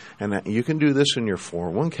gold. And you can do this in your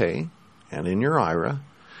 401k and in your IRA.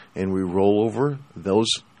 And we roll over those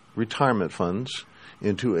retirement funds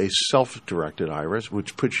into a self-directed IRA,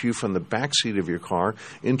 which puts you from the back seat of your car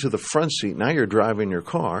into the front seat. Now you're driving your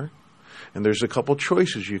car. And there's a couple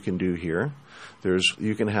choices you can do here.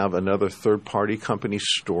 You can have another third-party company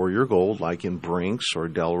store your gold, like in Brinks or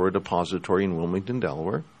Delaware Depository in Wilmington,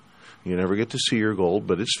 Delaware. You never get to see your gold,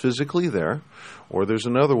 but it's physically there. Or there's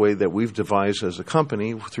another way that we've devised as a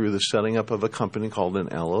company through the setting up of a company called an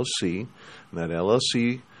LLC. And that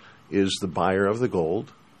LLC is the buyer of the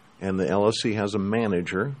gold, and the LLC has a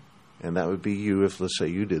manager, and that would be you if, let's say,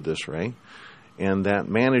 you did this, right? And that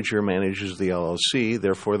manager manages the LLC.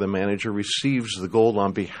 Therefore, the manager receives the gold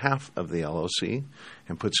on behalf of the LLC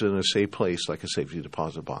and puts it in a safe place like a safety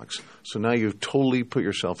deposit box. So now you've totally put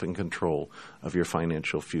yourself in control of your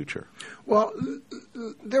financial future. Well,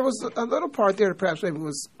 there was a little part there that perhaps maybe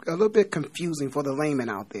was a little bit confusing for the layman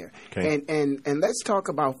out there. Okay. And let's talk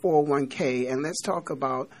about 401k, and let's talk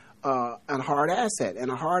about a hard asset, and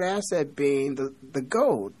a hard asset being the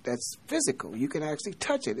gold that's physical. You can actually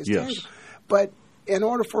touch it. It's tangible. But in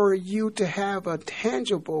order for you to have a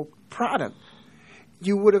tangible product,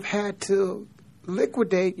 you would have had to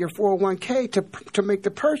liquidate your 401k to make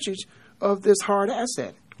the purchase of this hard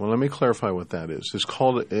asset. Well, let me clarify what that is. It's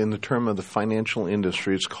called, in the term of the financial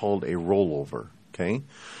industry, it's called a rollover. Okay?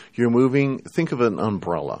 You're moving, think of an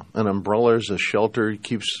umbrella. An umbrella is a shelter, it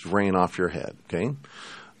keeps rain off your head. Okay?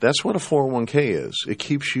 That's what a 401k is. It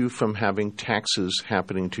keeps you from having taxes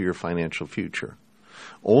happening to your financial future.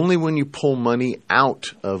 Only when you pull money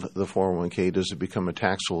out of the 401k does it become a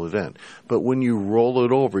taxable event. But when you roll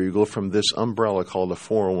it over, you go from this umbrella called a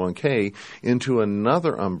 401k into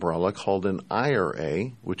another umbrella called an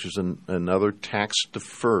IRA, which is another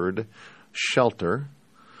tax-deferred shelter.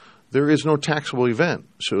 There is no taxable event.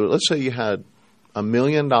 So let's say you had $1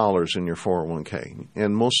 million in your 401k,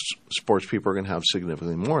 and most sports people are going to have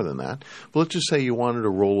significantly more than that. But let's just say you wanted to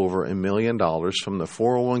roll over $1 million from the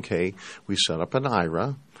 401k. We set up an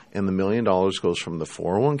IRA, and the $1 million goes from the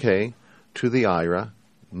 401k to the IRA,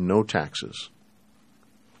 no taxes,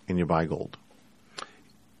 and you buy gold.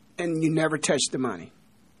 And you never touch the money.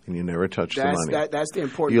 And you never touch the money. That's the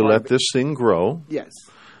important part. You part. let this thing grow. Yes.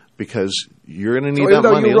 Because you're going to need that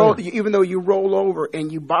money. Even though you roll over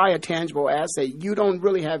and you buy a tangible asset, you don't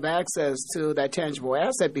really have access to that tangible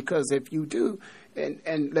asset, because if you do,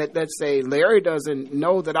 and let's say Larry doesn't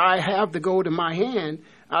know that I have the gold in my hand,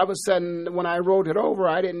 all of a sudden when I rolled it over,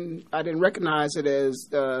 I didn't recognize it as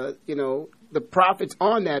the profits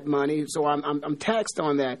on that money, so I'm taxed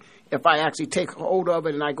on that if I actually take hold of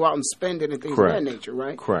it and I go out and spend it and things of that nature,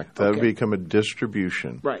 right? Correct. That would become a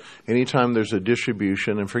distribution. Right. Anytime there's a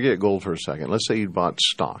distribution, and forget gold for a second. Let's say you bought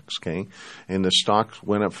stocks, okay, and the stocks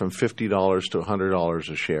went up from $50 to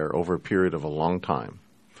 $100 a share over a period of a long time.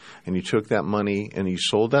 And you took that money and you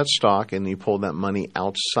sold that stock and you pulled that money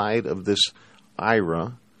outside of this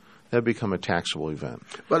IRA, that become a taxable event.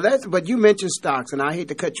 But you mentioned stocks, and I hate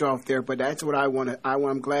to cut you off there, but that's what I want to.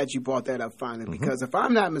 I'm glad you brought that up finally, because if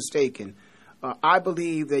I'm not mistaken, I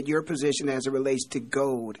believe that your position as it relates to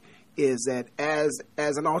gold is that as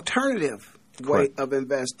an alternative way of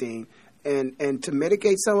investing, and to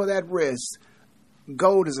mitigate some of that risk,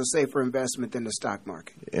 gold is a safer investment than the stock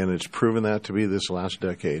market. And it's proven that to be this last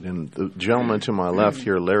decade. And the gentleman to my left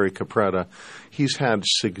here, Larry Capretta, he's had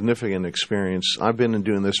significant experience. I've been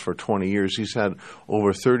doing this for 20 years. He's had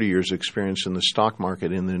over 30 years experience in the stock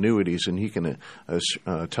market, in the annuities, and he can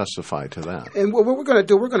testify to that. And what we're going to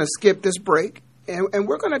do, we're going to skip this break, and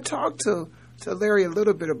we're going to talk to Larry a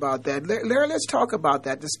little bit about that. Larry, let's talk about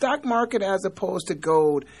that. The stock market as opposed to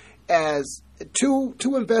gold as two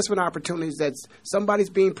investment opportunities that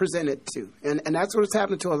somebody's being presented to. And that's what's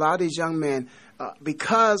happening to a lot of these young men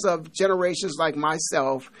because of generations like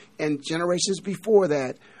myself and generations before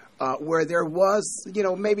that, where there was,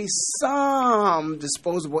 maybe some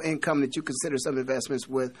disposable income that you consider some investments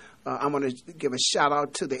with. I'm going to give a shout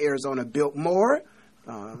out to the Arizona Built More.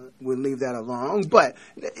 We'll leave that alone. But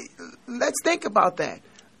let's think about that.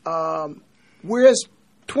 Whereas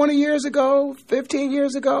 20 years ago, 15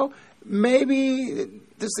 years ago, maybe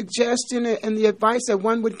the suggestion and the advice that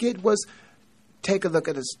one would get was take a look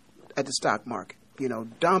at the stock market.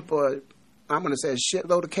 Dump I'm going to say a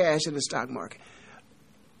shitload of cash in the stock market.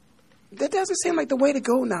 That doesn't seem like the way to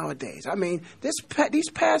go nowadays. I mean, these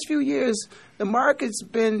past few years, the market's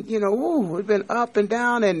been, it's been up and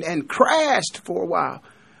down and crashed for a while.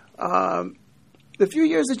 The few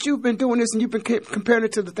years that you've been doing this and you've been comparing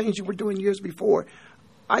it to the things you were doing years before,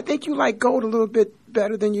 I think you like gold a little bit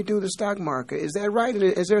better than you do the stock market. Is that right? And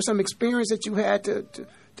is there some experience that you had to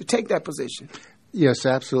take that position? Yes,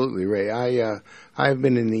 absolutely, Ray. I've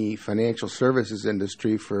been in the financial services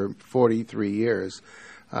industry for 43 years,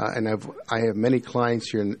 and I have many clients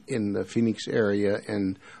here in the Phoenix area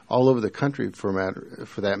and all over the country for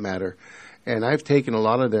that matter. And I've taken a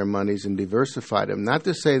lot of their monies and diversified them. Not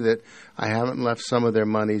to say that I haven't left some of their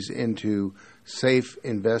monies into safe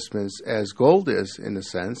investments as gold is, in a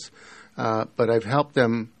sense, but I've helped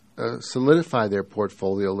them solidify their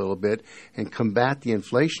portfolio a little bit and combat the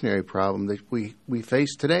inflationary problem that we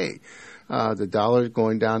face today. The dollar is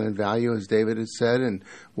going down in value, as David had said, and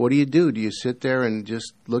what do? Do you sit there and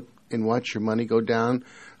just look and watch your money go down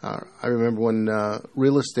I remember when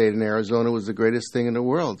real estate in Arizona was the greatest thing in the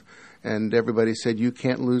world, and everybody said you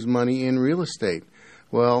can't lose money in real estate.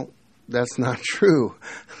 Well, that's not true.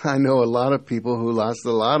 I know a lot of people who lost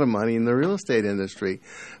a lot of money in the real estate industry.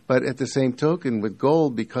 But at the same token, with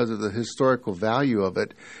gold, because of the historical value of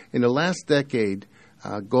it, in the last decade,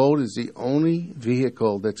 gold is the only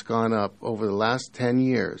vehicle that's gone up over the last 10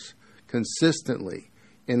 years consistently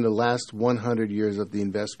in the last 100 years of the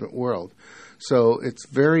investment world. So it's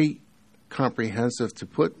very comprehensive to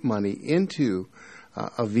put money into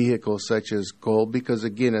a vehicle such as gold because,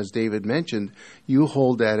 again, as David mentioned, you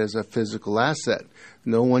hold that as a physical asset.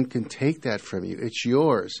 No one can take that from you. It's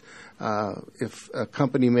yours. If a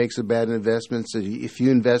company makes a bad investment, so if you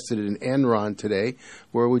invested in Enron today,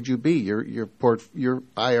 where would you be? Your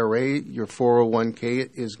IRA, your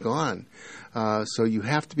 401k is gone. So you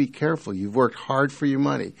have to be careful. You've worked hard for your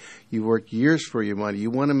money. You've worked years for your money. You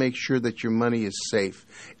want to make sure that your money is safe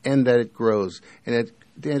and that it grows. And it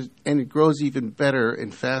grows even better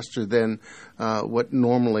and faster than what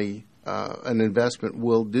normally an investment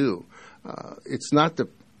will do. It's not the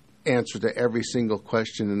answer to every single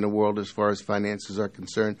question in the world as far as finances are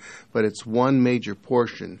concerned, but it's one major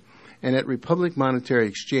portion. And at Republic Monetary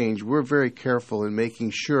Exchange, we're very careful in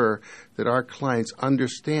making sure that our clients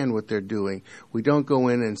understand what they're doing. We don't go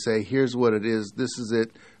in and say, here's what it is, this is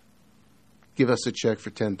it, give us a check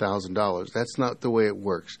for $10,000. That's not the way it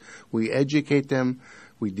works. We educate them,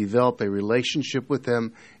 we develop a relationship with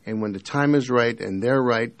them, and when the time is right and they're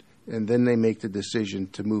right, and then they make the decision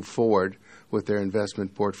to move forward with their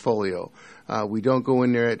investment portfolio. We don't go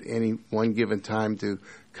in there at any one given time to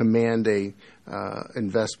command a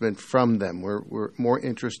investment from them. We're more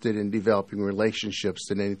interested in developing relationships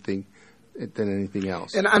than anything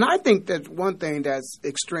else. And I think that one thing that's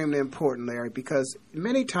extremely important, Larry, because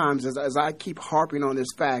many times as I keep harping on this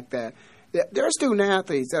fact that there are student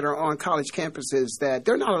athletes that are on college campuses that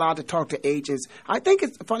they're not allowed to talk to agents. I think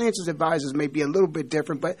financial advisors may be a little bit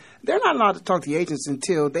different, but they're not allowed to talk to the agents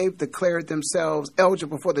until they've declared themselves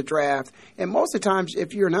eligible for the draft. And most of the times,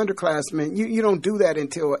 if you're an underclassman, you don't do that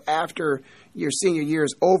until after your senior year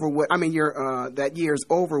is over with. I mean, that year is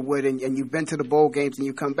over with, and you've been to the bowl games and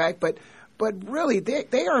you come back. But really,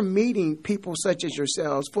 they are meeting people such as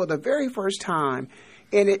yourselves for the very first time.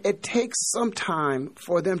 And it takes some time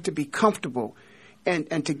for them to be comfortable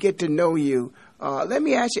and to get to know you. Let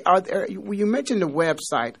me ask you, you mentioned the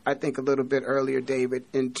website, I think, a little bit earlier, David,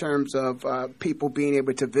 in terms of people being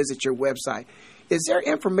able to visit your website. Is there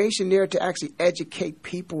information there to actually educate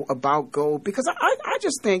people about gold? Because I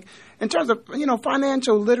just think in terms of,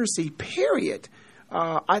 financial literacy, period,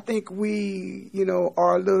 I think we,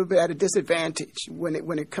 are a little bit at a disadvantage when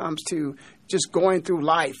it comes to just going through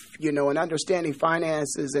life, and understanding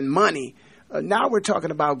finances and money. Now we're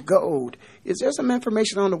talking about gold. Is there some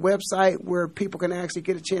information on the website where people can actually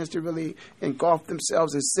get a chance to really engulf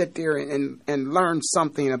themselves and sit there and learn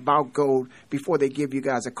something about gold before they give you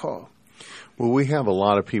guys a call? Well, we have a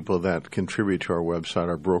lot of people that contribute to our website,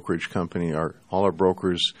 our brokerage company. All our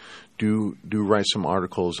brokers do write some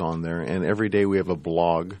articles on there, and every day we have a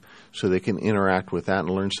blog so they can interact with that and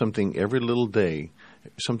learn something a little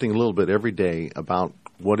bit every day about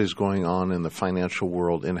what is going on in the financial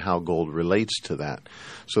world and how gold relates to that.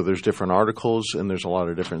 So there's different articles and there's a lot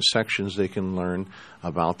of different sections they can learn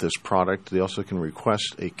about this product. They also can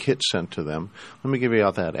request a kit sent to them. Let me give you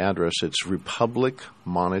out that address. It's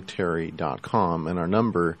republicmonetary.com, and our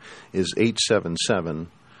number is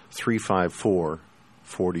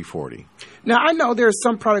 877-354-4040. Now, I know there's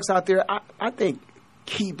some products out there. I think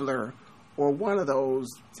Keebler or one of those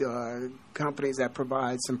companies that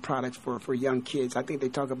provide some products for young kids. I think they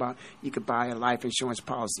talk about you could buy a life insurance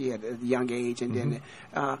policy at a young age. And then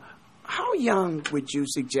how young would you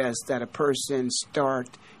suggest that a person start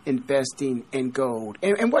investing in gold?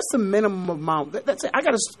 And what's the minimum amount? Let's say I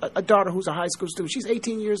got a daughter who's a high school student. She's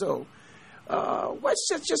 18 years old. What's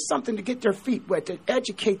just something to get their feet wet, to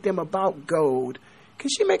educate them about gold? Can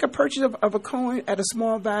she make a purchase of a coin at a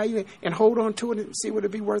small value and hold on to it and see what it'd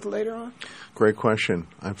be worth later on? Great question.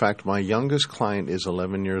 In fact, my youngest client is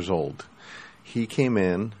 11 years old. He came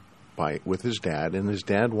in with his dad, and his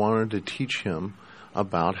dad wanted to teach him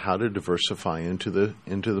about how to diversify into the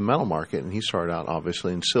metal market. And he started out,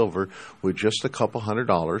 obviously, in silver with just a couple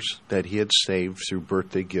 $100 that he had saved through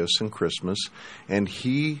birthday gifts and Christmas. And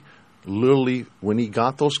he literally, when he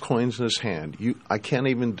got those coins in his hand, I can't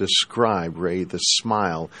even describe, Ray, the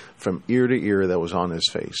smile from ear to ear that was on his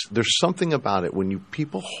face. There's something about it when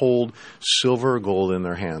people hold silver or gold in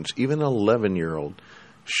their hands, even an 11-year-old,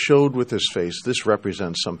 showed with his face, this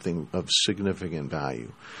represents something of significant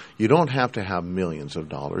value. You don't have to have millions of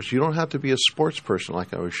dollars. You don't have to be a sports person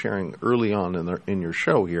like I was sharing early on in your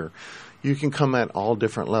show here. You can come at all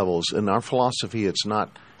different levels. In our philosophy, it's not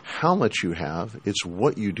how much you have, it's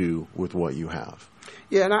what you do with what you have.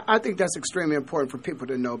 Yeah, and I think that's extremely important for people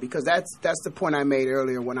to know, because that's the point I made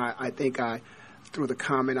earlier when I think I threw the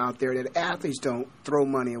comment out there that athletes don't throw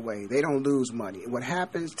money away. They don't lose money. What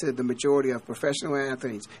happens to the majority of professional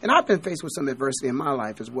athletes, and I've been faced with some adversity in my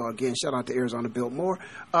life as well. Again, shout out to Arizona Biltmore.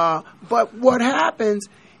 But what happens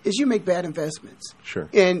is you make bad investments. Sure.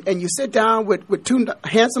 And you sit down with two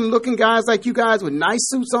handsome-looking guys like you guys with nice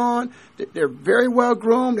suits on. They're very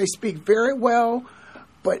well-groomed. They speak very well.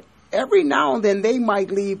 But every now and then they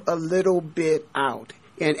might leave a little bit out.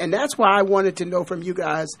 And that's why I wanted to know from you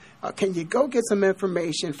guys, can you go get some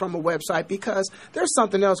information from a website? Because there's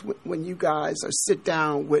something else when you guys sit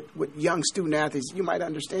down with young student athletes you might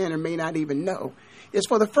understand or may not even know. It's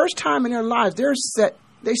for the first time in their lives,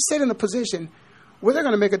 they sit in a position where they're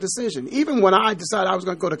going to make a decision. Even when I decided I was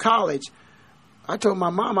going to go to college, I told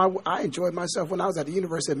my mom I enjoyed myself when I was at the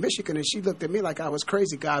University of Michigan, and she looked at me like I was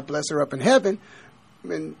crazy. God bless her up in heaven.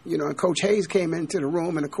 And, and Coach Hayes came into the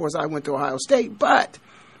room, and, of course, I went to Ohio State. But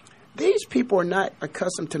these people are not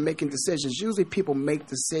accustomed to making decisions. Usually people make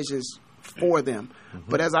decisions for them. Mm-hmm.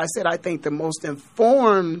 But as I said, I think the most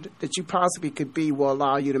informed that you possibly could be will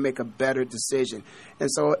allow you to make a better decision. And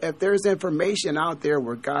so if there's information out there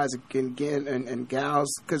where guys can get and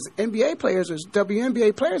gals, because WNBA players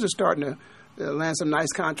are starting to land some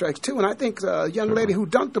nice contracts too. And I think a young lady who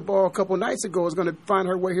dunked the ball a couple nights ago is going to find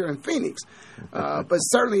her way here in Phoenix. But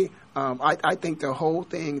certainly I think the whole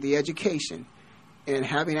thing, the education and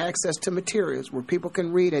having access to materials where people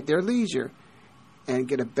can read at their leisure and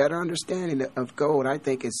get a better understanding of gold, I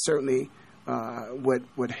think is certainly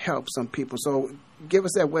would help some people. So give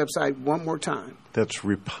us that website one more time. That's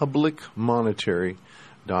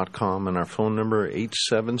republicmonetary.com, and our phone number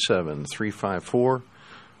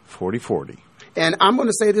 877-354-4040. And I'm going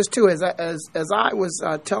to say this too, as I was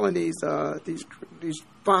telling these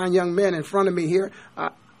fine young men in front of me here,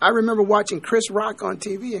 I remember watching Chris Rock on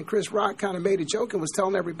TV, and Chris Rock kind of made a joke and was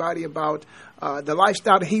telling everybody about the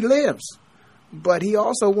lifestyle that he lives. But he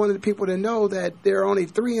also wanted people to know that there are only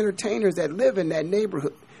 3 entertainers that live in that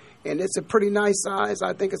neighborhood. And it's a pretty nice size.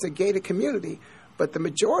 I think it's a gated community. But the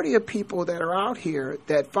majority of people that are out here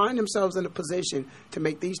that find themselves in a position to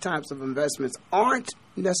make these types of investments aren't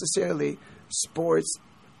necessarily sports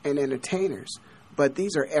and entertainers. But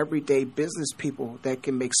these are everyday business people that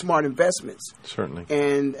can make smart investments. Certainly.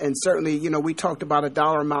 And certainly, we talked about a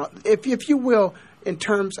dollar amount, if you will, in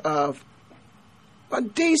terms of a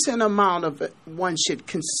decent amount of it one should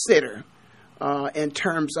consider in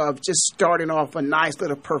terms of just starting off a nice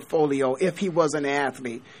little portfolio if he was an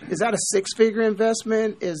athlete. Is that a 6-figure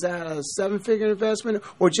investment? Is that a 7-figure investment?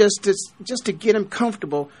 Or just to get him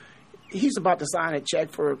comfortable? He's about to sign a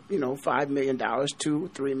check for, $5 million,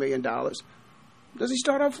 $2-3 million. Does he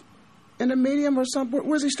start off in a medium or something?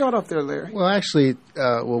 Where does he start off there, Larry? Well, actually,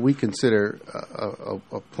 what we consider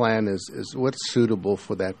a plan is what's suitable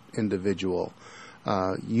for that individual.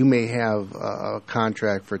 You may have a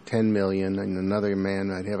contract for $10 million, and another man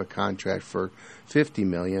might have a contract for $50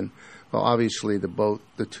 million. Well, obviously, the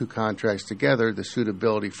two contracts together, the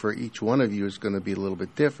suitability for each one of you is going to be a little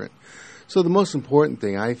bit different. So the most important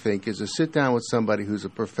thing, I think, is to sit down with somebody who's a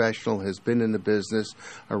professional, has been in the business,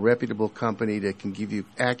 a reputable company that can give you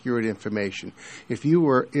accurate information. If you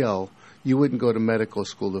were ill, you wouldn't go to medical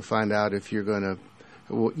school to find out if you're going to,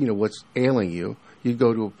 what's ailing you. You'd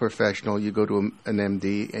go to a professional, you go to an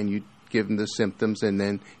MD, and you'd give him the symptoms, and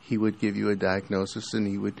then he would give you a diagnosis, and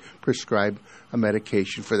he would prescribe a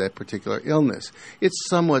medication for that particular illness. It's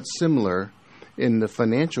somewhat similar in the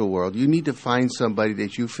financial world. You need to find somebody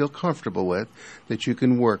that you feel comfortable with, that you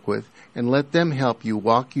can work with, and let them help you,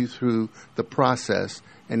 walk you through the process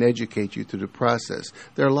and educate you through the process.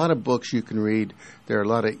 There are a lot of books you can read. There are a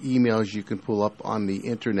lot of emails you can pull up on the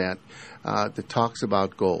Internet that talks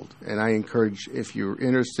about gold. And I encourage, if you're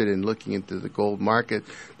interested in looking into the gold market,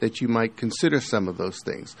 that you might consider some of those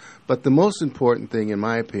things. But the most important thing, in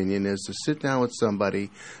my opinion, is to sit down with somebody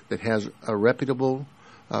that has a reputable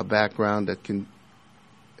background that can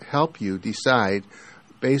help you decide,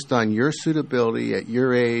 based on your suitability at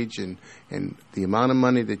your age and the amount of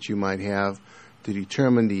money that you might have, to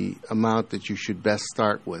determine the amount that you should best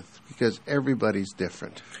start with, because everybody's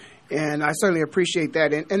different. And I certainly appreciate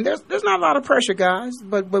that. And there's not a lot of pressure, guys,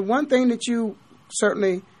 but one thing that you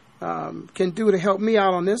certainly can do to help me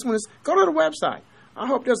out on this one is go to the website. I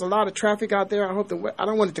hope there's a lot of traffic out there. I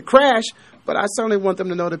don't want it to crash, but I certainly want them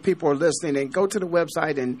to know that people are listening. And go to the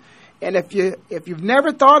website, and if you've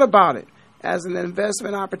never thought about it as an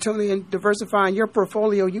investment opportunity in diversifying your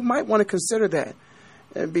portfolio, you might want to consider that.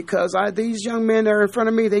 And because these young men that are in front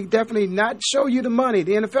of me, they definitely not show you the money.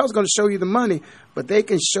 The NFL is going to show you the money, but they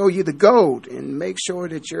can show you the gold and make sure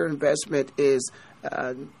that your investment is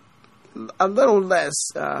a little less,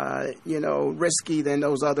 risky than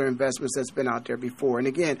those other investments that's been out there before. And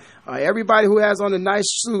again, everybody who has on a nice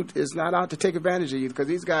suit is not out to take advantage of you, because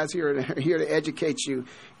these guys here are here to educate you.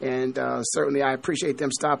 And certainly I appreciate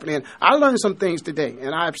them stopping in. I learned some things today,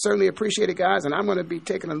 and I certainly appreciate it, guys. And I'm going to be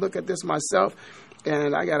taking a look at this myself.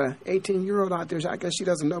 And I got an 18-year-old out there. I guess she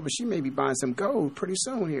doesn't know, but she may be buying some gold pretty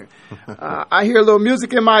soon here. I hear a little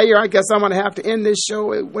music in my ear. I guess I'm going to have to end this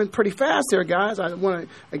show. It went pretty fast here, guys. I want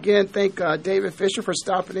to, again, thank David Fisher for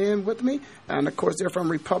stopping in with me. And, of course, they're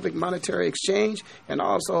from Republic Monetary Exchange, and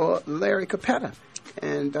also Larry Capetta.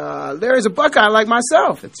 And Larry's a Buckeye like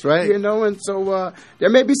myself. That's right. And so there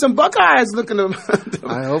may be some Buckeyes looking to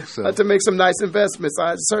I hope so. To make some nice investments.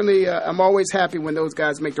 I certainly I'm always happy when those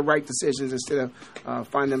guys make the right decisions instead of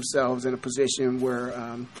find themselves in a position where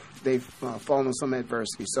they've fallen on some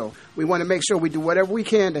adversity. So we want to make sure we do whatever we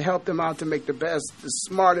can to help them out to make the best, the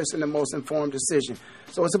smartest, and the most informed decision.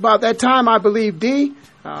 So it's about that time, I believe, D.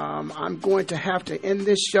 I'm going to have to end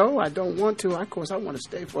this show. I don't want to. Of course, I want to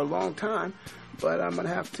stay for a long time. But I'm going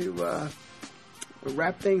to have to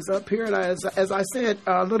wrap things up here. And as I said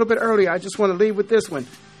a little bit earlier, I just want to leave with this one.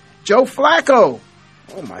 Joe Flacco.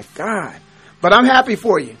 Oh, my God. But I'm happy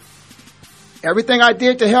for you. Everything I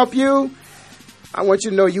did to help you, I want you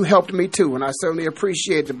to know you helped me, too. And I certainly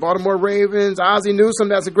appreciate the Baltimore Ravens. Ozzie Newsome,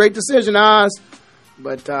 that's a great decision, Oz.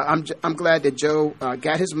 But I'm glad that Joe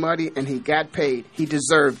got his money and he got paid. He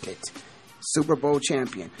deserved it. Super Bowl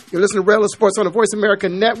champion. You're listening to Rail Sports on the Voice America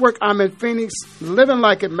Network. I'm in Phoenix, living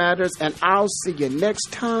like it matters, and I'll see you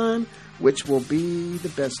next time, which will be the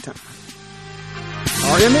best time.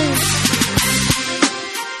 RME.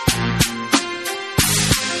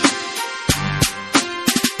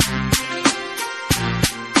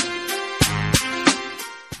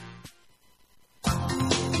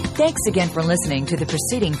 Thanks again for listening to the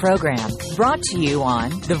preceding program, brought to you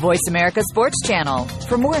on the Voice America Sports Channel.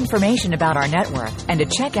 For more information about our network and to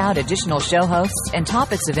check out additional show hosts and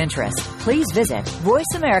topics of interest, please visit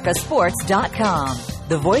voiceamericasports.com.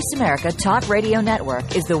 The Voice America Talk Radio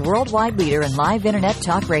Network is the worldwide leader in live Internet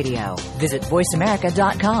talk radio. Visit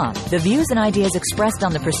voiceamerica.com. The views and ideas expressed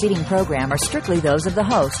on the preceding program are strictly those of the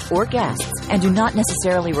host or guests and do not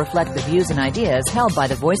necessarily reflect the views and ideas held by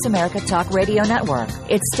the Voice America Talk Radio Network,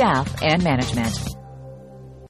 its staff, and management.